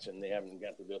match and they haven't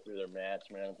got to go through their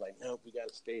match, man, it's like, nope, we got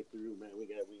to stay through, man. We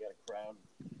got a crowd,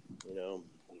 you know,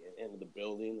 into the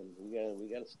building, and we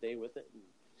got to stay with it,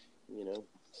 and, you know,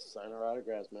 sign our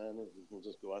autographs, man. We'll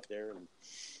just go out there and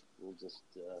we'll just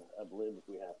uplive if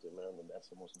we have to, man. But that's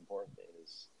the most important thing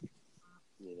is,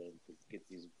 you know, to get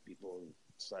these people and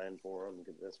sign for them,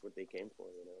 because that's what they came for,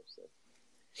 you know. So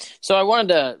So I wanted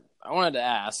to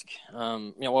ask,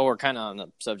 while we're kind of on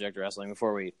the subject of wrestling,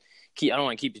 before I don't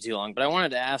want to keep you too long, but I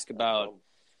wanted to ask about,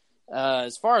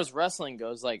 as far as wrestling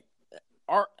goes, like,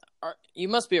 you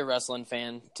must be a wrestling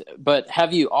fan, but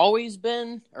have you always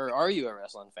been, or are you a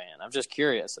wrestling fan? I'm just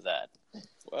curious of that.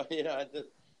 Well,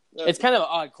 It's kind of an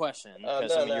odd question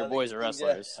because your boys are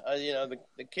wrestlers.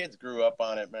 The kids grew up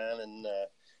on it, man, and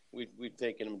we've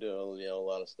taken them to a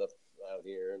lot of stuff out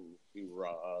here and a few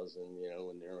Raws, and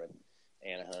when they're at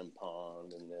Anaheim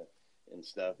Pond and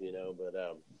stuff, But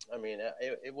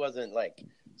it wasn't like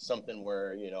something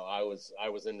where I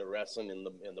was into wrestling and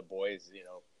the boys,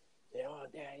 oh,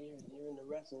 Dad, you're into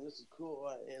wrestling. This is cool.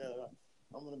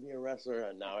 I'm gonna be a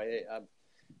wrestler. No,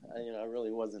 I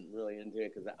really wasn't really into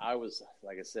it because I was,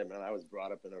 like I said, man, I was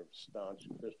brought up in a staunch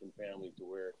Christian family to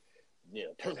where,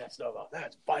 turn that stuff off.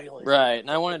 That's violent. Right, and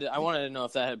I wanted to know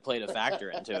if that had played a factor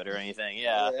into it or anything.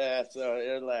 Yeah. Yeah. So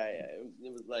it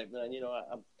was like, man,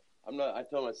 I'm not. I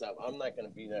told myself I'm not going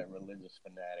to be that religious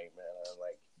fanatic, man. I'm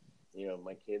like,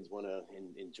 my kids want to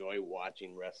enjoy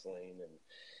watching wrestling,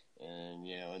 and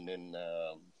then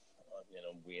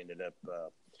we ended up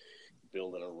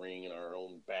building a ring in our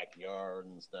own backyard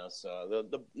and stuff. So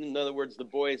in other words, the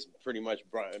boys pretty much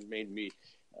made me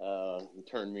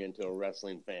turned me into a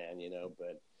wrestling fan,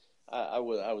 But I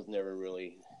was never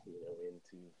really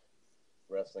into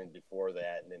wrestling before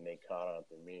that, and then they caught on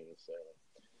to me. So,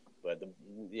 but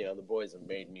the boys have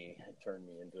turned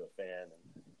me into a fan,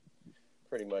 and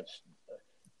pretty much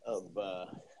of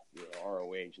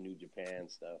ROH, New Japan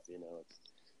stuff.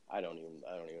 I don't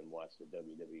even watch the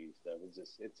WWE stuff.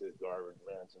 It's a garbage,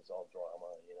 man. It's all drama,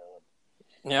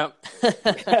 Yep.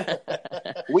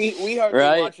 we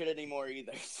hardly watch it anymore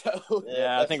either. So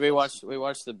yeah, I think we watched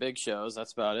the big shows.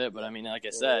 That's about it. But I mean, like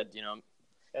I said,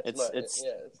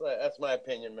 that's my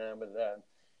opinion, man. But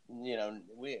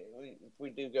if we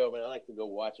do go, man, I like to go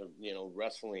watch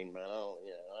wrestling, man. I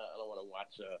don't want to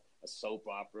watch a soap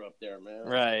opera up there, man.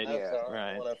 Right. I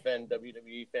don't want to offend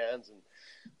WWE fans and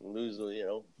lose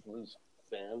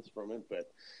fans from it,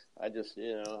 but I just,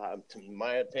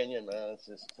 my opinion, man, it's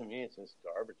just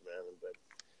garbage, man. But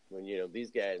when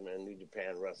these guys, man, New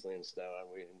Japan Wrestling and stuff,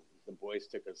 the boys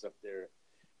took us up there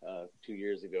 2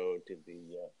 years ago to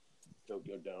the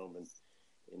Tokyo Dome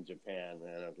in Japan,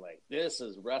 man. I was like, this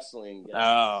is wrestling.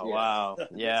 Oh, wow.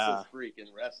 Yeah. This is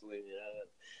freaking wrestling,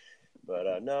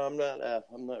 But no, I'm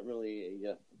not really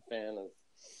a fan of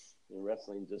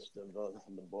wrestling, just the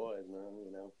boys,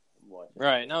 man.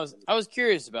 Right, and I was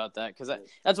curious about that because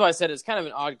that's why I said it's kind of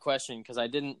an odd question because I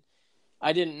didn't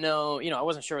know, I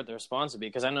wasn't sure what the response would be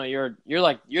because I know you're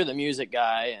the music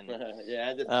guy and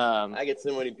I get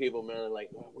so many people, man, like,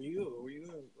 oh, were you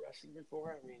in wrestling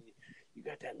before? I mean, you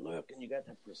got that look and you got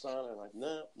that persona. I'm like,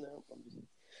 no, I'm just a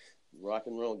rock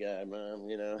and roll guy, man.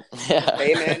 Yeah.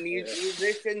 Hey, man,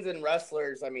 musicians and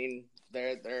wrestlers, I mean,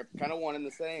 they're kind of one and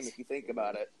the same if you think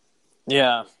about it.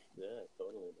 Yeah. Yeah,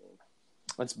 totally, man.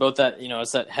 It's both that,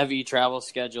 it's that heavy travel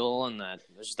schedule and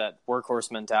there's that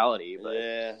workhorse mentality. But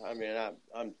yeah, I mean, I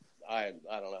don't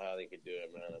know how they could do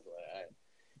it, man. It's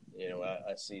like,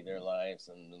 I see their lives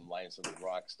and the lives of the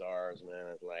rock stars, man.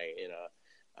 It's like,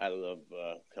 I love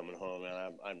coming home,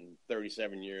 man. I'm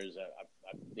 37 years.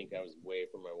 I think I was away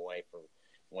from my wife for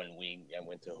 1 week. I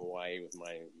went to Hawaii with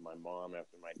my mom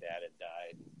after my dad had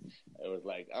died. It was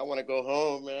like, I want to go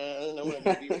home, man. I want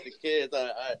to be with the kids.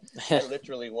 I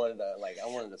literally wanted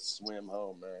to swim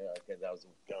home, man, because I was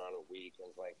gone a week. I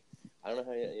was like, I don't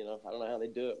know how they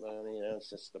do it, man. It's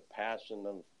just the passion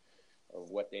of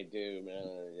what they do, man.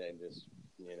 I just,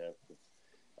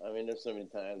 I mean, there's so many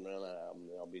times, man,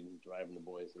 I'll be driving the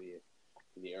boys to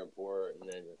the airport, and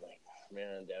then it's like,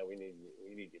 man, Dad, we need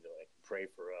you to pray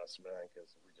for us, man,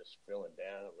 because we're just feeling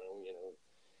down, man.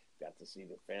 Got to see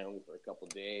the family for a couple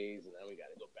of days, and then we got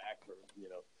to go back for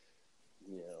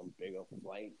big old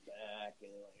flight back, and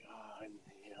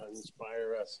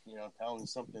inspire us, tell me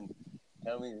something,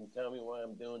 tell me why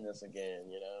I'm doing this again,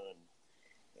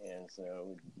 and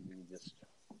so we just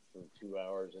for 2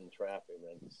 hours in traffic,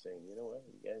 man, just saying, you know what,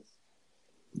 you guys,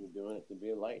 you're doing it to be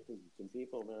a light to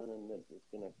people, man, and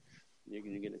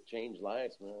you're gonna change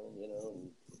lives, man,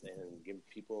 and give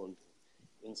people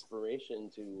inspiration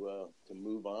to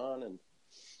move on, and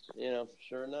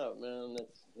sure enough, man,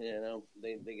 that's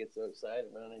they get so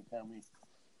excited, man. They tell me,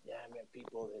 yeah, I met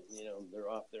people that they're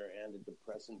off their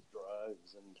antidepressant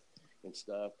drugs and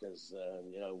stuff because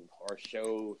our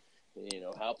show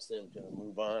helps them to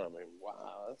move on. I'm like,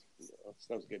 wow, that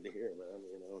sounds good to hear,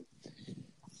 man.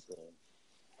 So,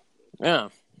 yeah.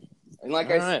 And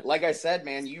like I said,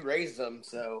 man, you raised them,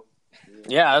 so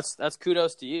yeah, that's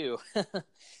kudos to you.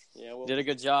 Yeah, well, did a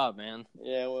good job, man.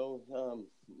 Yeah, well,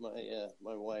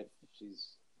 my wife,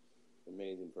 she's an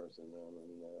amazing person, man,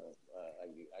 and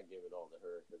I give it all to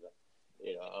her because,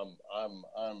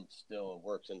 I'm still a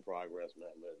works in progress, man,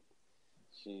 but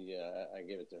I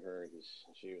give it to her because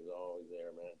she was always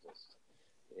there, man, just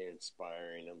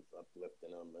inspiring them,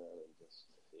 uplifting them, man, and just.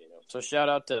 So shout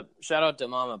out to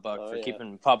Mama Buck for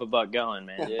keeping Papa Buck going,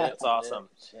 man. Yeah, that's awesome.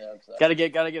 Yeah.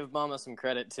 Gotta give Mama some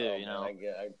credit too, Man, I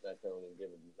totally give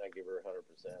her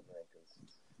 100%, man, because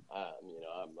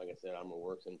like I said, I'm a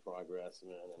works in progress,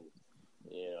 man,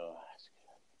 and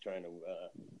trying to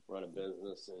run a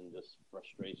business and just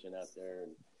frustration out there,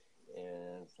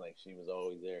 and it's like she was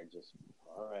always there, just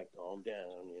all right, calm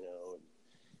down,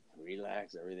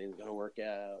 relax, everything's gonna work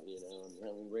out,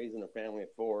 and raising a family of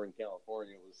 4 in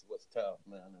California was tough,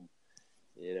 man,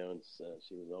 and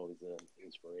she was always an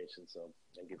inspiration, so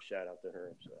I give shout out to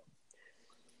her. So,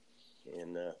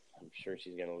 and I'm sure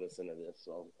she's gonna listen to this,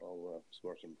 so I'll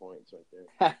score some points right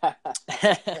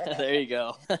there. There you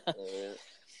go.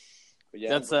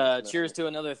 Yeah, that's cheers to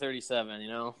another 37.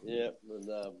 Yeah,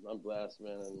 but I'm blessed,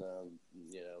 man, and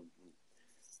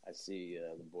I see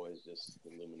the boys just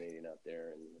illuminating out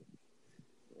there, and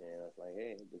I was like,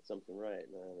 hey, I did something right,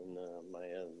 man. And my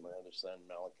other son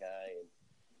Malachi, and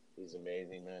he's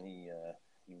amazing, man. He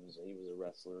was a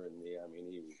wrestler, and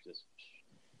he was just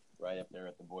right up there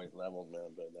at the boys' level,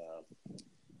 man. But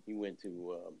he went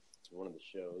to one of the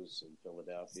shows in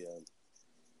Philadelphia,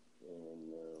 and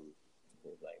he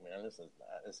was like, man, this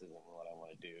isn't what I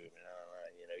want to do,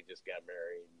 man. He just got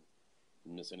married.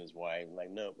 Missing his wife,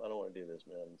 like, nope, I don't want to do this,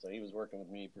 man. So he was working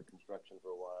with me for construction for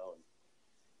a while,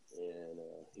 and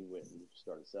he went and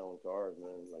started selling cars,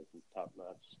 man, like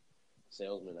top-notch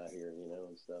salesman out here,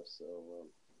 and stuff. So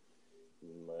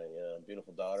my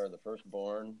beautiful daughter, the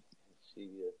firstborn, she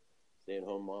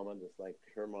stay-at-home mama, just like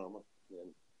her mama,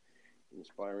 and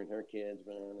inspiring her kids,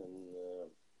 man,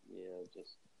 and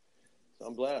just so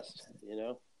I'm blessed,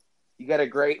 You got a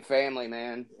great family,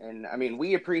 man, and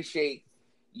we appreciate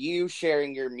you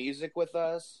sharing your music with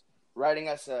us, writing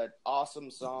us an awesome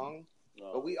song.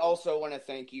 But we also want to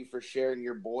thank you for sharing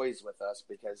your boys with us,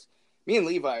 because me and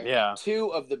Levi are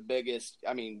two of the biggest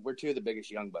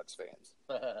Young Bucks fans.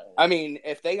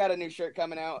 If they got a new shirt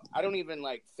coming out, I don't even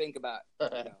think about,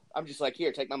 I'm just like,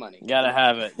 here, take my money. Gotta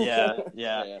have it.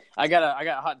 Yeah. I got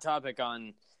a hot topic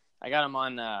on, I got them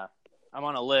on, I'm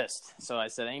on a list. So I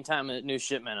said, anytime a new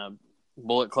shipment of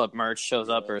Bullet Club merch shows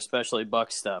up, or especially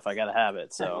Buck stuff, I gotta have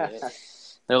it. So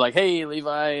they're like, hey,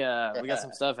 Levi, we got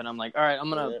some stuff, and I'm like, all right, I'm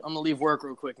gonna leave work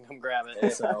real quick and come grab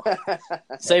it. So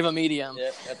save a medium.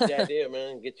 Yeah, that's the idea,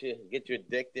 man. Get you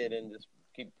addicted and just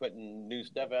keep putting new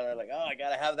stuff out there. Like, oh, I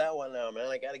gotta have that one now, man.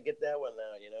 I gotta get that one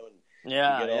now,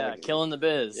 And killing the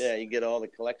biz. Yeah, you get all the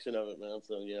collection of it, man.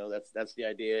 So that's the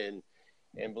idea,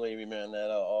 and believe me, man,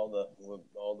 that all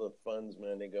the funds,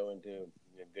 man, they go into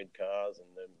a good cause, and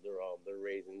they're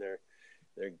raising their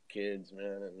kids,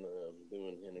 man, and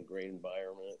doing in a great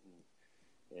environment,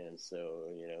 and so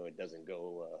it doesn't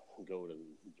go to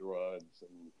drugs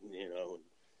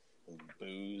and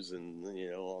booze and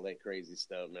all that crazy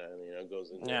stuff, man. It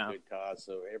goes into a good cause.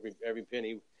 So every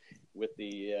penny with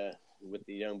the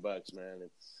Young Bucks, man,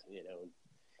 it's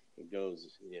it goes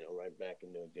right back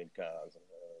into a good cause.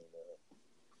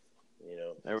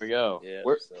 There we go. Yeah,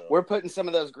 we're putting some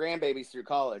of those grandbabies through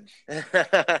college.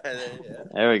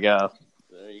 There we go.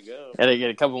 There you go. Gotta get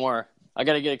a couple more. I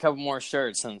gotta get a couple more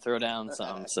shirts and throw down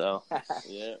some. So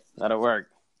yeah, that'll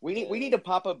work. We need a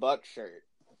Papa Buck shirt.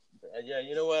 Yeah,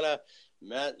 you know what?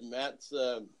 Matt's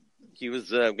he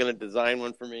was gonna design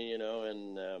one for me, and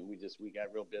we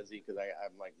got real busy because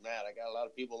I'm like, Matt, I got a lot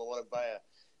of people that want to buy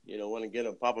want to get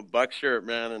a Papa Buck shirt,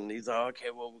 man. And he's like,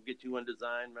 okay, well, we'll get you one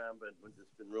design, man, but we've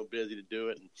just been real busy to do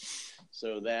it. And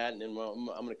so that, and then I'm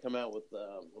going to come out with,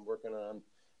 I'm working on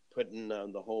putting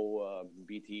the whole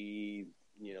BT,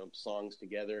 songs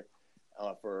together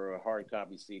for a hard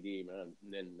copy CD, man.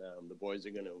 And then the boys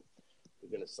are going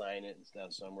to sign it and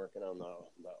stuff. So I'm working on the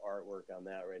artwork on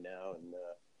that right now. And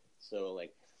so,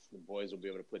 like, the boys will be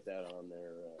able to put that on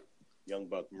their Young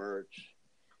Buck merch.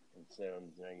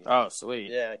 Oh,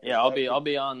 sweet. Yeah, I'll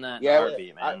be on that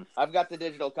heartbeat, man. I've got the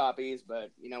digital copies,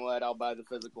 but you know what? I'll buy the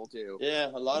physical too. Yeah,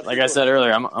 a lot of like people, I said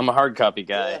earlier, I'm a hard copy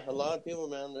guy. Yeah, a lot of people,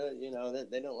 man,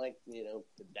 they don't like to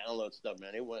download stuff,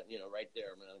 man. They want right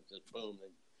there, man. Just boom, they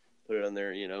put it on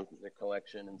their their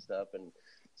collection and stuff. And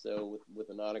so with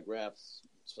an autograph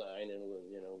sign and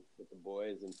with the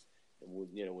boys and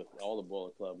with all the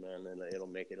Bullet Club, man, then it'll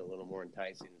make it a little more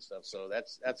enticing and stuff. So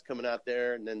that's coming out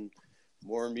there, and then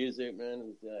more music, man,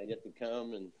 is yet to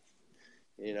come, and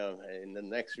you know, in the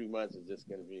next few months is just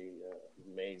going to be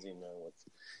amazing.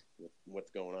 What's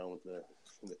going on with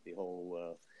the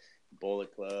whole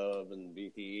Bullet Club and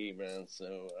BTE, man.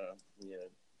 So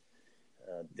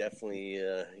definitely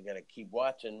you got to keep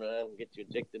watching, man. Get you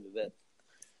addicted to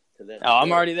that. Oh,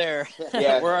 I'm already there.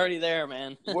 Yeah. We're already there,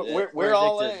 man. We're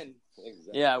all in.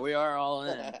 Exactly. Yeah, we are all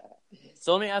in.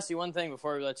 So let me ask you one thing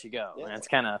before we let you go. Yeah. And it's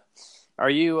kind of, are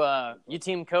you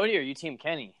Team Cody or you Team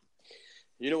Kenny?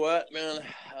 You know what, man?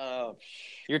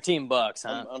 You're Team Bucks,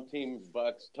 huh? I'm Team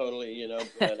Bucks totally, you know.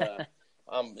 But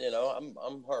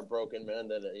I'm heartbroken, man.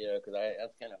 That because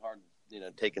that's kind of hard,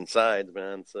 taking sides,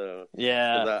 man. So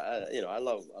yeah, I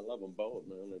love them both,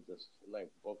 man. They're just like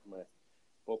both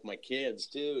my kids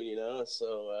too,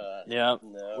 So yeah,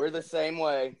 no. We're the same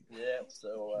way. Yeah.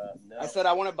 So no. I said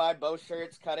I want to buy both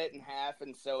shirts, cut it in half,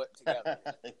 and sew it together.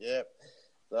 Yep.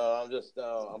 So I'm just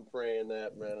I'm praying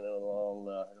that, man, it'll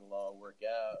all work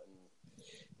out, and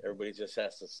everybody just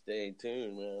has to stay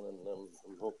tuned, man. And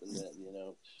I'm hoping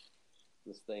that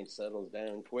this thing settles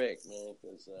down quick, man.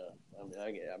 Because I'm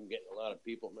getting a lot of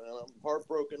people, man. I'm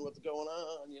heartbroken. What's going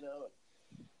on,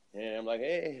 And I'm like,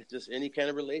 hey, just any kind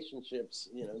of relationships,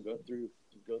 go through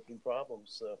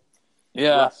problems. So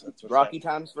yeah, that's rocky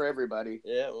times for everybody.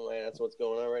 Yeah, well, man, that's what's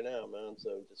going on right now, man.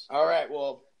 So just all right,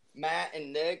 well. Matt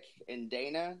and Nick and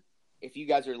Dana, if you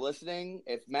guys are listening,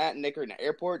 if Matt and Nick are in an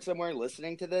airport somewhere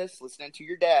listening to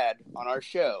your dad on our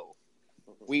show,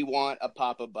 we want a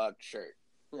Papa Buck shirt.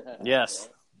 yes.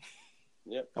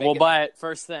 Yep. And we'll buy it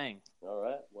first thing. All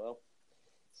right. Well,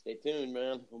 stay tuned,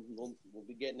 man. We'll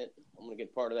be getting it. I'm going to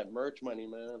get part of that merch money,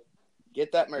 man.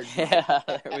 Get that merch money. Yeah,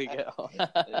 there we go.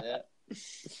 Yeah.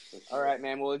 All right,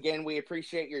 man. Well, again, we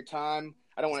appreciate your time.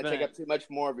 I don't want to take up too much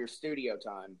more of your studio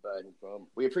time, but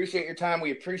we appreciate your time.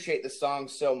 We appreciate the song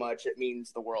so much. It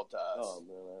means the world to us. Oh,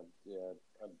 man.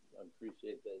 I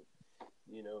appreciate that.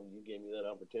 You gave me that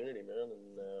opportunity, man.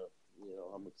 And,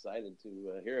 I'm excited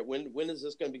to hear it. When is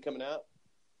this going to be coming out?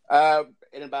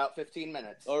 In about 15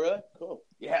 minutes. All right. Cool.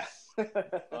 Yeah.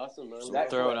 Awesome, man. We'll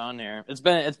throw it on there. It's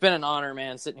been an honor,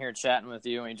 man, sitting here chatting with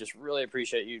you. And we just really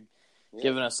appreciate you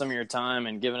giving us some of your time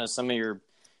and giving us some of your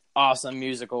awesome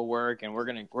musical work, and we're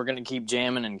gonna keep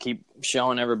jamming and keep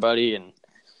showing everybody and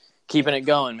keeping it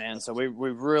going, man. So we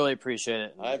really appreciate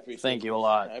it. Thank you a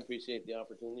lot. I appreciate the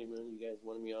opportunity, man. You guys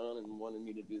wanted me on and wanted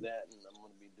me to do that, and I'm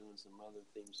going to be doing some other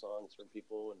theme songs for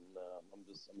people, and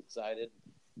I'm excited.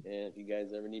 And if you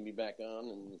guys ever need me back on,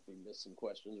 and if you miss some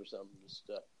questions or something, just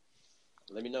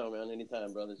let me know, man.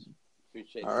 Anytime, brothers.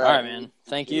 Appreciate it. All right, man.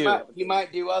 Thank you. You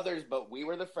might do others, but we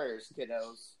were the first,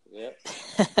 kiddos. Yep.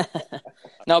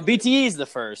 No, BTE's the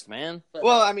first, man.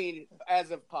 Well, I mean,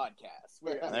 as of podcasts.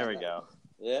 There we go.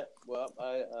 Yeah. Well,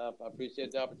 I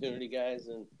appreciate the opportunity, guys,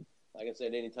 and like I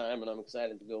said, anytime, and I'm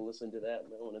excited to go listen to that,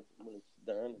 man, when it's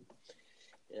done,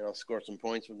 and I'll score some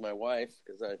points with my wife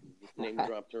because I name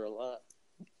dropped her a lot.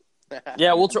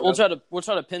 Yeah, we'll try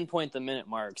to pinpoint the minute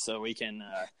mark so we can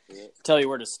tell you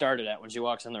where to start it at when she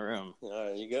walks in the room.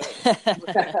 There you go.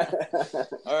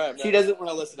 All right, man. She doesn't want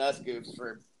to listen to us goofs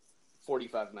for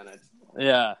 45 minutes.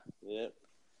 Yeah. Yeah.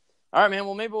 All right, man.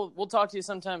 Well, maybe we'll talk to you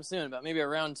sometime soon about maybe a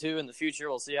round 2 in the future.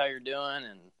 We'll see how you're doing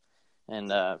and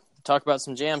talk about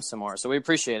some jams some more. So we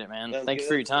appreciate it, man. Thanks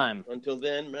for your time. Until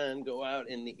then, man, go out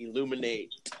and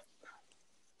illuminate.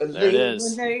 There it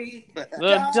is.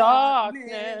 The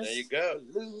darkness. There you go.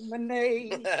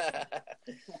 Illuminate.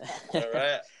 All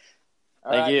right.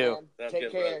 Thank you.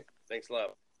 Take care. Bro. Thanks a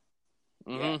lot.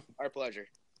 Mm-hmm. Yeah, our pleasure.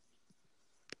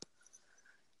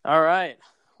 All right.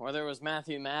 Well, there was Matt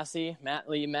Lee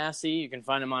Massie. You can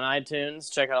find him on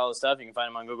iTunes. Check out all the stuff. You can find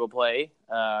him on Google Play.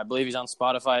 I believe he's on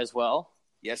Spotify as well.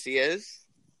 Yes, he is.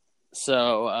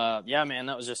 So, yeah, man,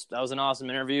 that was an awesome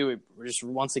interview. We just,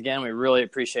 once again, we really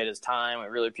appreciate his time. We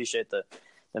really appreciate the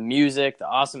music, the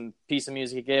awesome piece of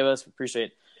music he gave us. We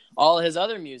appreciate all of his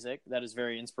other music that is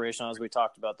very inspirational, as we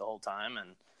talked about the whole time,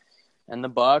 and the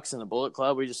Bucks and the Bullet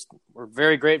Club. We're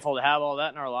very grateful to have all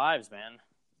that in our lives, man.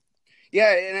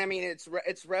 Yeah, and I mean,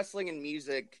 it's wrestling and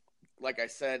music. Like I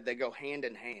said, they go hand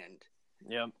in hand.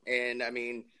 Yep. And I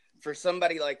mean, for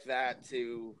somebody like that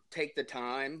to take the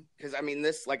time, because I mean,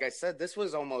 this, like I said, this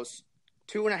was almost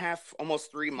 2.5,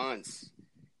 almost 3 months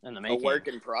in the making. A work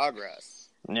in progress.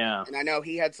 Yeah. And I know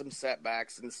he had some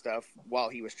setbacks and stuff while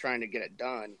he was trying to get it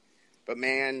done. But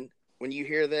man, when you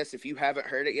hear this, if you haven't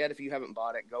heard it yet, if you haven't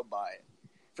bought it, go buy it.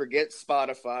 Forget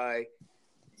Spotify.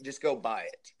 Just go buy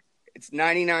it. It's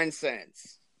 99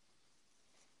 cents.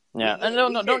 Yeah, and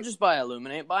don't just buy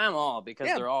Illuminate. Buy them all because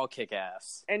they're all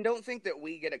kick-ass. And don't think that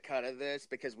we get a cut of this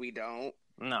because we don't.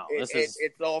 No, it's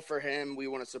all for him. We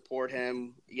want to support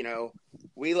him.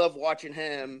 We love watching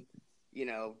him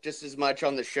just as much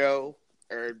on the show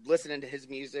or listening to his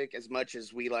music as much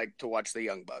as we like to watch the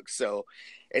Young Bucks. So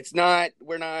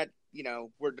we're not,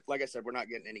 like I said, we're not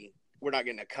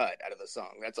getting a cut out of the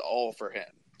song. That's all for him.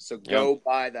 So go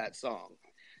buy that song.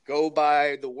 Go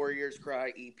buy the Warriors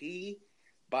Cry EP,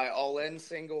 buy All In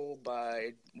single,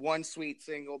 buy One Sweet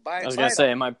single. I was going to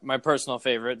say, my personal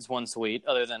favorite is One Sweet,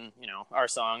 other than, our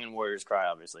song and Warriors Cry,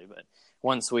 obviously. But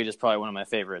One Sweet is probably one of my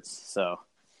favorites. So,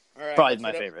 probably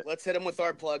my favorite. Let's hit them with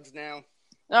our plugs now.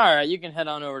 All right, you can head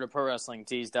on over to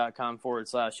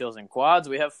ProWrestlingTees.com/heels and quads.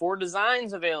 We have 4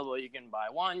 designs available. You can buy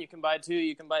 1, you can buy 2,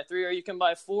 you can buy 3, or you can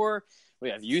buy 4. We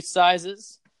have youth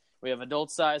sizes. We have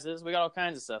adult sizes. We got all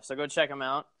kinds of stuff. So go check them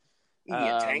out. You can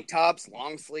get tank tops,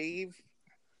 long sleeve.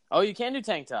 Oh, you can do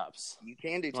tank tops. You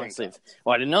can do long tank sleeve. tops.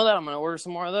 Well, I didn't know that. I'm going to order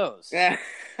some more of those. Yeah.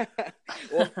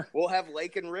 we'll have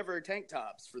Lake and River tank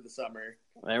tops for the summer.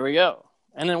 There we go.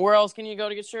 And then where else can you go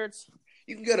to get shirts?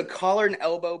 You can go to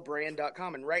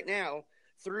collarandelbowbrand.com. And right now,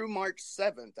 through March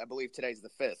 7th, I believe today's the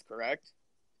 5th, correct?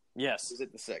 Yes. Is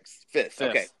it the 6th? 5th. 5th.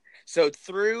 Okay. So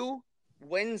through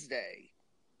Wednesday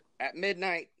at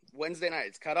midnight, Wednesday night,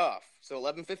 it's cut off. So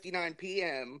 11:59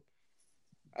 p.m.,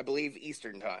 I believe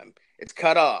Eastern time. It's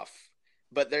cut off.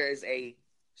 But there is a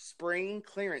spring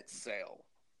clearance sale.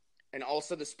 And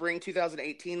also the spring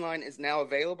 2018 line is now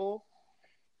available.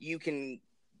 You can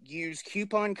use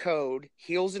coupon code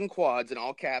Heels and Quads in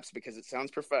all caps because it sounds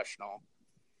professional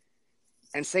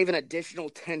and save an additional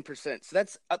 10%. So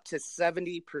that's up to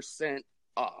 70%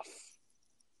 off.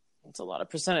 That's a lot of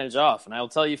percentage off. And I will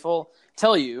tell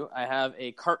you, I have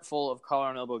a cart full of collar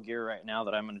and elbow gear right now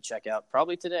that I'm going to check out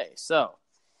probably today. So,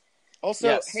 also,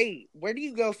 yes. Hey, where do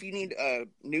you go if you need a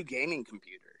new gaming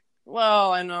computer?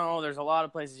 Well, I know there's a lot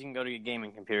of places you can go to get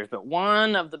gaming computers, but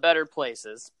one of the better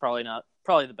places, probably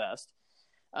the best,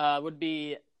 would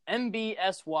be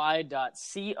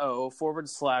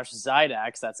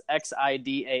mbsy.co/Zydax. That's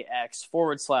XIDAX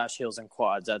 /Heels and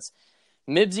Quads. That's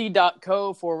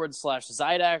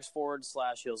mibsy.co/Zydax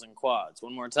 /Heels and Quads.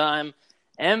 One more time,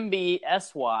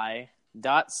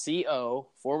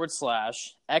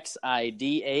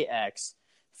 mbsy.co/XIDAX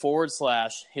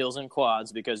 /Heels and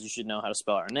Quads, because you should know how to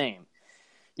spell our name.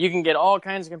 You can get all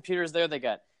kinds of computers there. They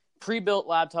got pre-built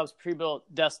laptops, pre-built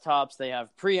desktops. They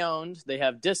have pre-owned. They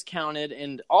have discounted.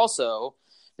 And also,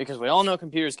 because we all know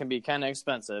computers can be kind of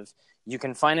expensive, you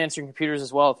can finance your computers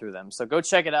as well through them. So go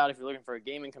check it out if you're looking for a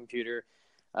gaming computer.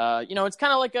 It's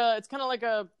kind of like a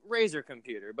Razer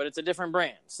computer, but it's a different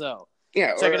brand. So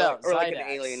yeah, check it out. Or like an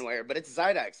Alienware, but it's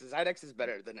Zydax. Zydax is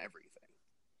better than everything.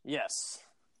 Yes.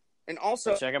 And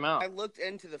also, check them out. I looked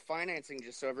into the financing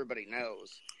just so everybody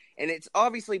knows, and it's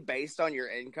obviously based on your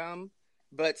income.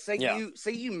 But say you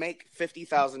make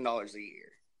 $50,000 a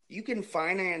year, you can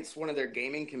finance one of their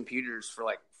gaming computers for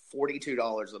like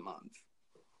 $42 a month.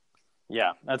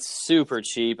 Yeah, that's super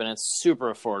cheap and it's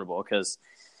super affordable because,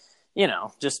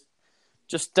 well,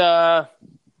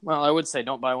 I would say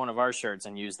don't buy one of our shirts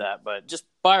and use that, but just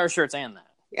buy our shirts and that.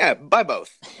 Yeah, buy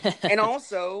both. And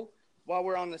also, while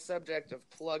we're on the subject of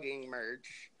plugging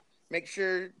merch, make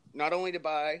sure not only to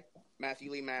buy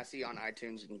Matthew Lee Massie on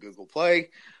iTunes and Google Play,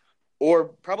 or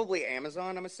probably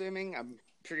Amazon, I'm assuming. I'm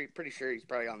pretty sure he's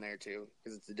probably on there too,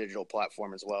 because it's a digital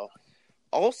platform as well.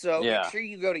 Also, make sure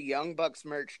you go to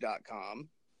youngbucksmerch.com,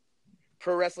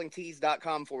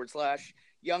 prowrestlingtees.com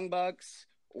 /youngbucks,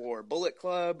 or Bullet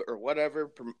Club, or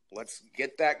whatever. Let's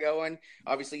get that going.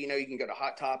 Obviously, you can go to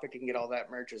Hot Topic and get all that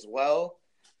merch as well.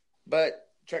 But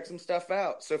check some stuff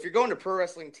out. So if you're going to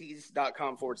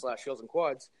prowrestlingtees.com /Heels and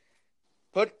Quads,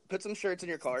 put some shirts in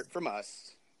your cart from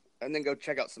us. And then go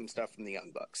check out some stuff from the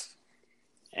Young Bucks.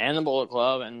 And the Bullet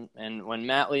Club. And when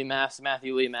Matthew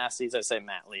Lee Massie, I say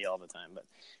Matt Lee all the time, but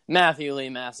Matthew Lee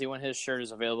Massie, when his shirt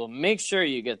is available, make sure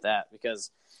you get that,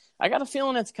 because I got a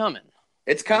feeling it's coming.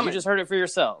 It's coming. You just heard it for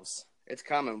yourselves. It's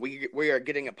coming. We are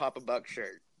getting a Papa Buck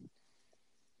shirt.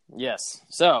 Yes.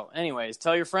 So, anyways,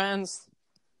 tell your friends.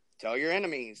 Tell your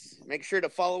enemies. Make sure to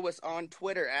follow us on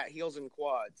Twitter at Heels and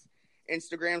Quads.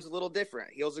 Instagram's a little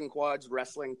different. Heels and Quads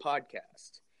Wrestling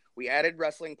Podcast. We added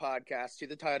Wrestling Podcast to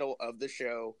the title of the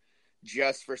show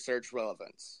just for search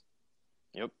relevance.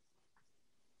 Yep.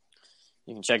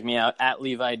 You can check me out at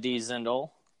Levi D.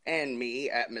 Zindel. And me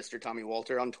at Mr. Tommy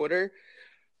Walter on Twitter.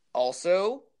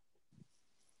 Also,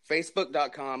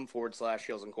 Facebook.com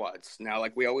 /Heels and Quads. Now,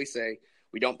 like we always say,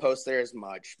 we don't post there as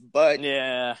much, but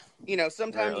yeah,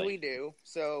 sometimes we do.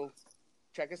 So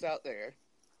check us out there.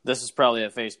 This is probably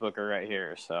a Facebooker right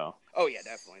here, so. Oh, yeah,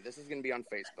 definitely. This is going to be on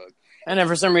Facebook. And if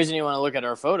for some reason you want to look at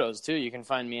our photos, too, you can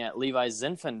find me at Levi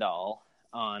Zinfandel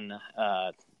on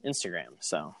Instagram,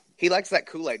 so. He likes that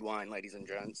Kool-Aid wine, ladies and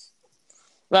gents.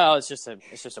 Well, it's just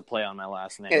a play on my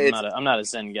last name. I'm not a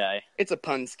Zen guy. It's a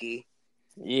punski.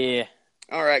 Yeah.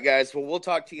 All right, guys. Well, we'll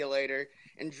talk to you later.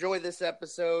 Enjoy this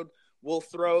episode. We'll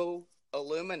throw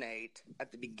Illuminate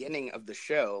at the beginning of the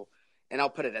show, and I'll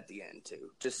put it at the end, too,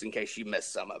 just in case you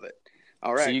missed some of it.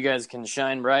 All right. So you guys can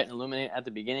shine bright and illuminate at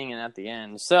the beginning and at the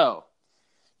end. So,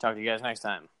 talk to you guys next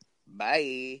time.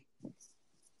 Bye.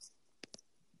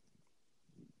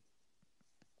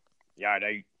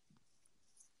 Yada.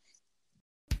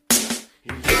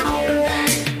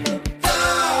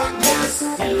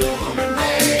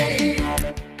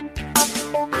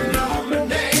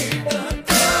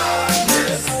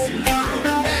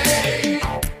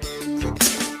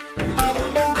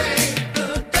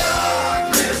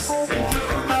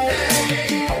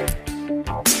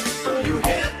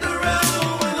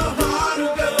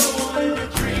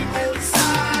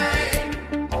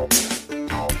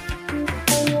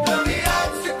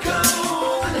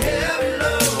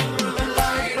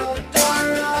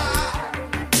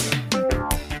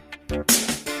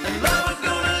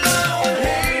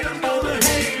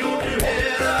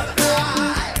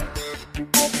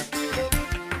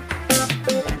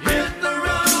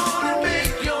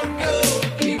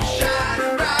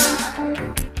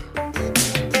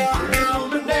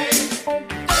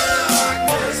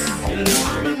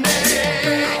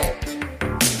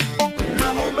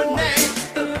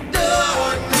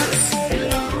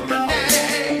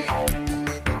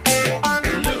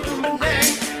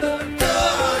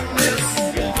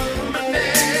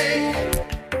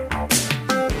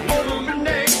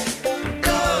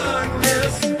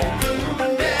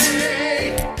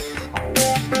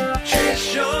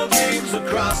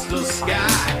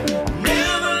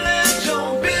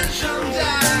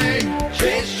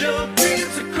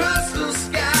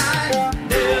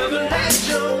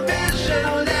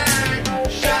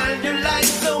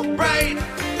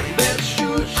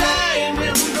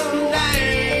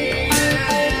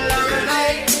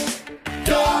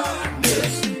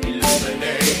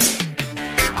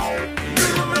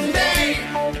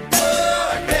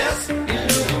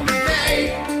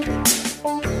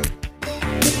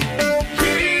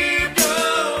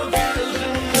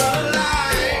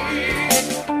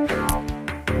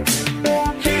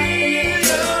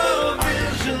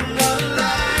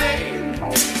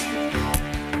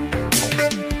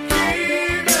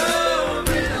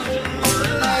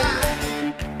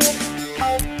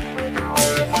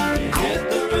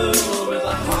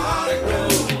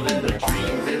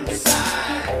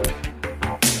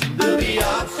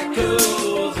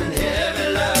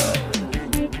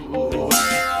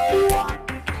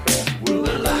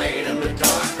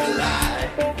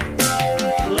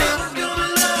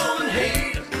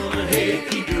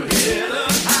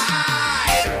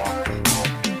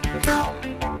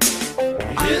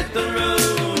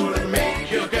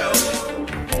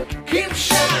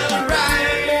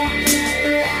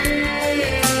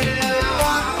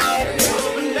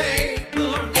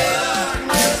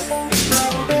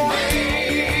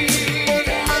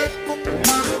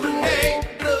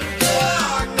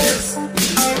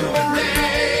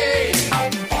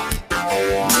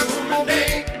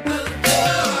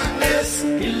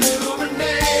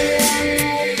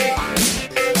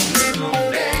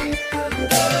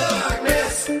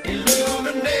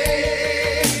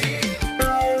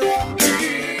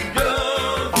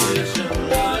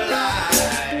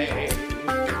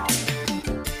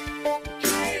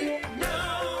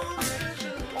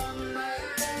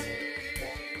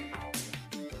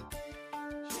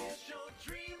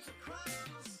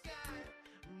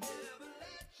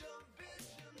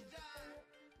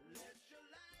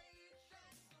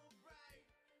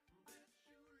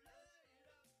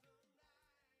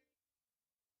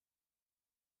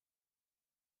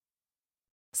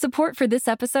 Support for this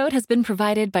episode has been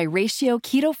provided by Ratio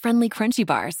keto-friendly crunchy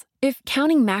bars. If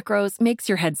counting macros makes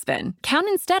your head spin, count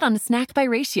instead on a snack by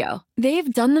Ratio.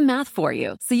 They've done the math for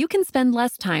you, so you can spend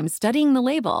less time studying the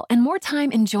label and more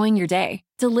time enjoying your day.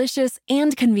 Delicious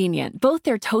and convenient, both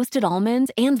their toasted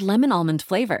almond and lemon almond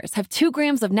flavors have 2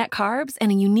 grams of net carbs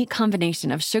and a unique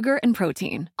combination of sugar and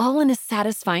protein, all in a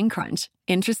satisfying crunch.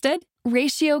 Interested?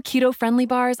 Ratio keto-friendly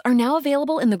bars are now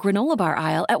available in the granola bar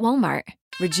aisle at Walmart.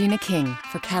 Regina King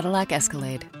for Cadillac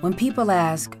Escalade. When people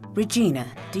ask, Regina,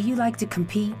 do you like to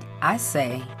compete? I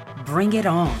say, bring it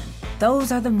on.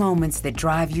 Those are the moments that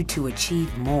drive you to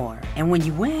achieve more. And when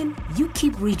you win, you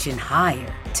keep reaching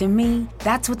higher. To me,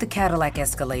 that's what the Cadillac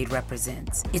Escalade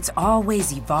represents. It's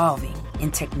always evolving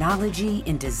in technology,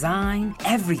 in design,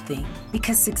 everything.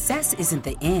 Because success isn't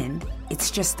the end, it's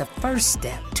just the first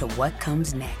step to what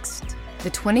comes next.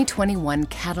 The 2021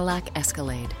 Cadillac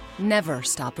Escalade. Never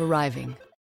stop arriving.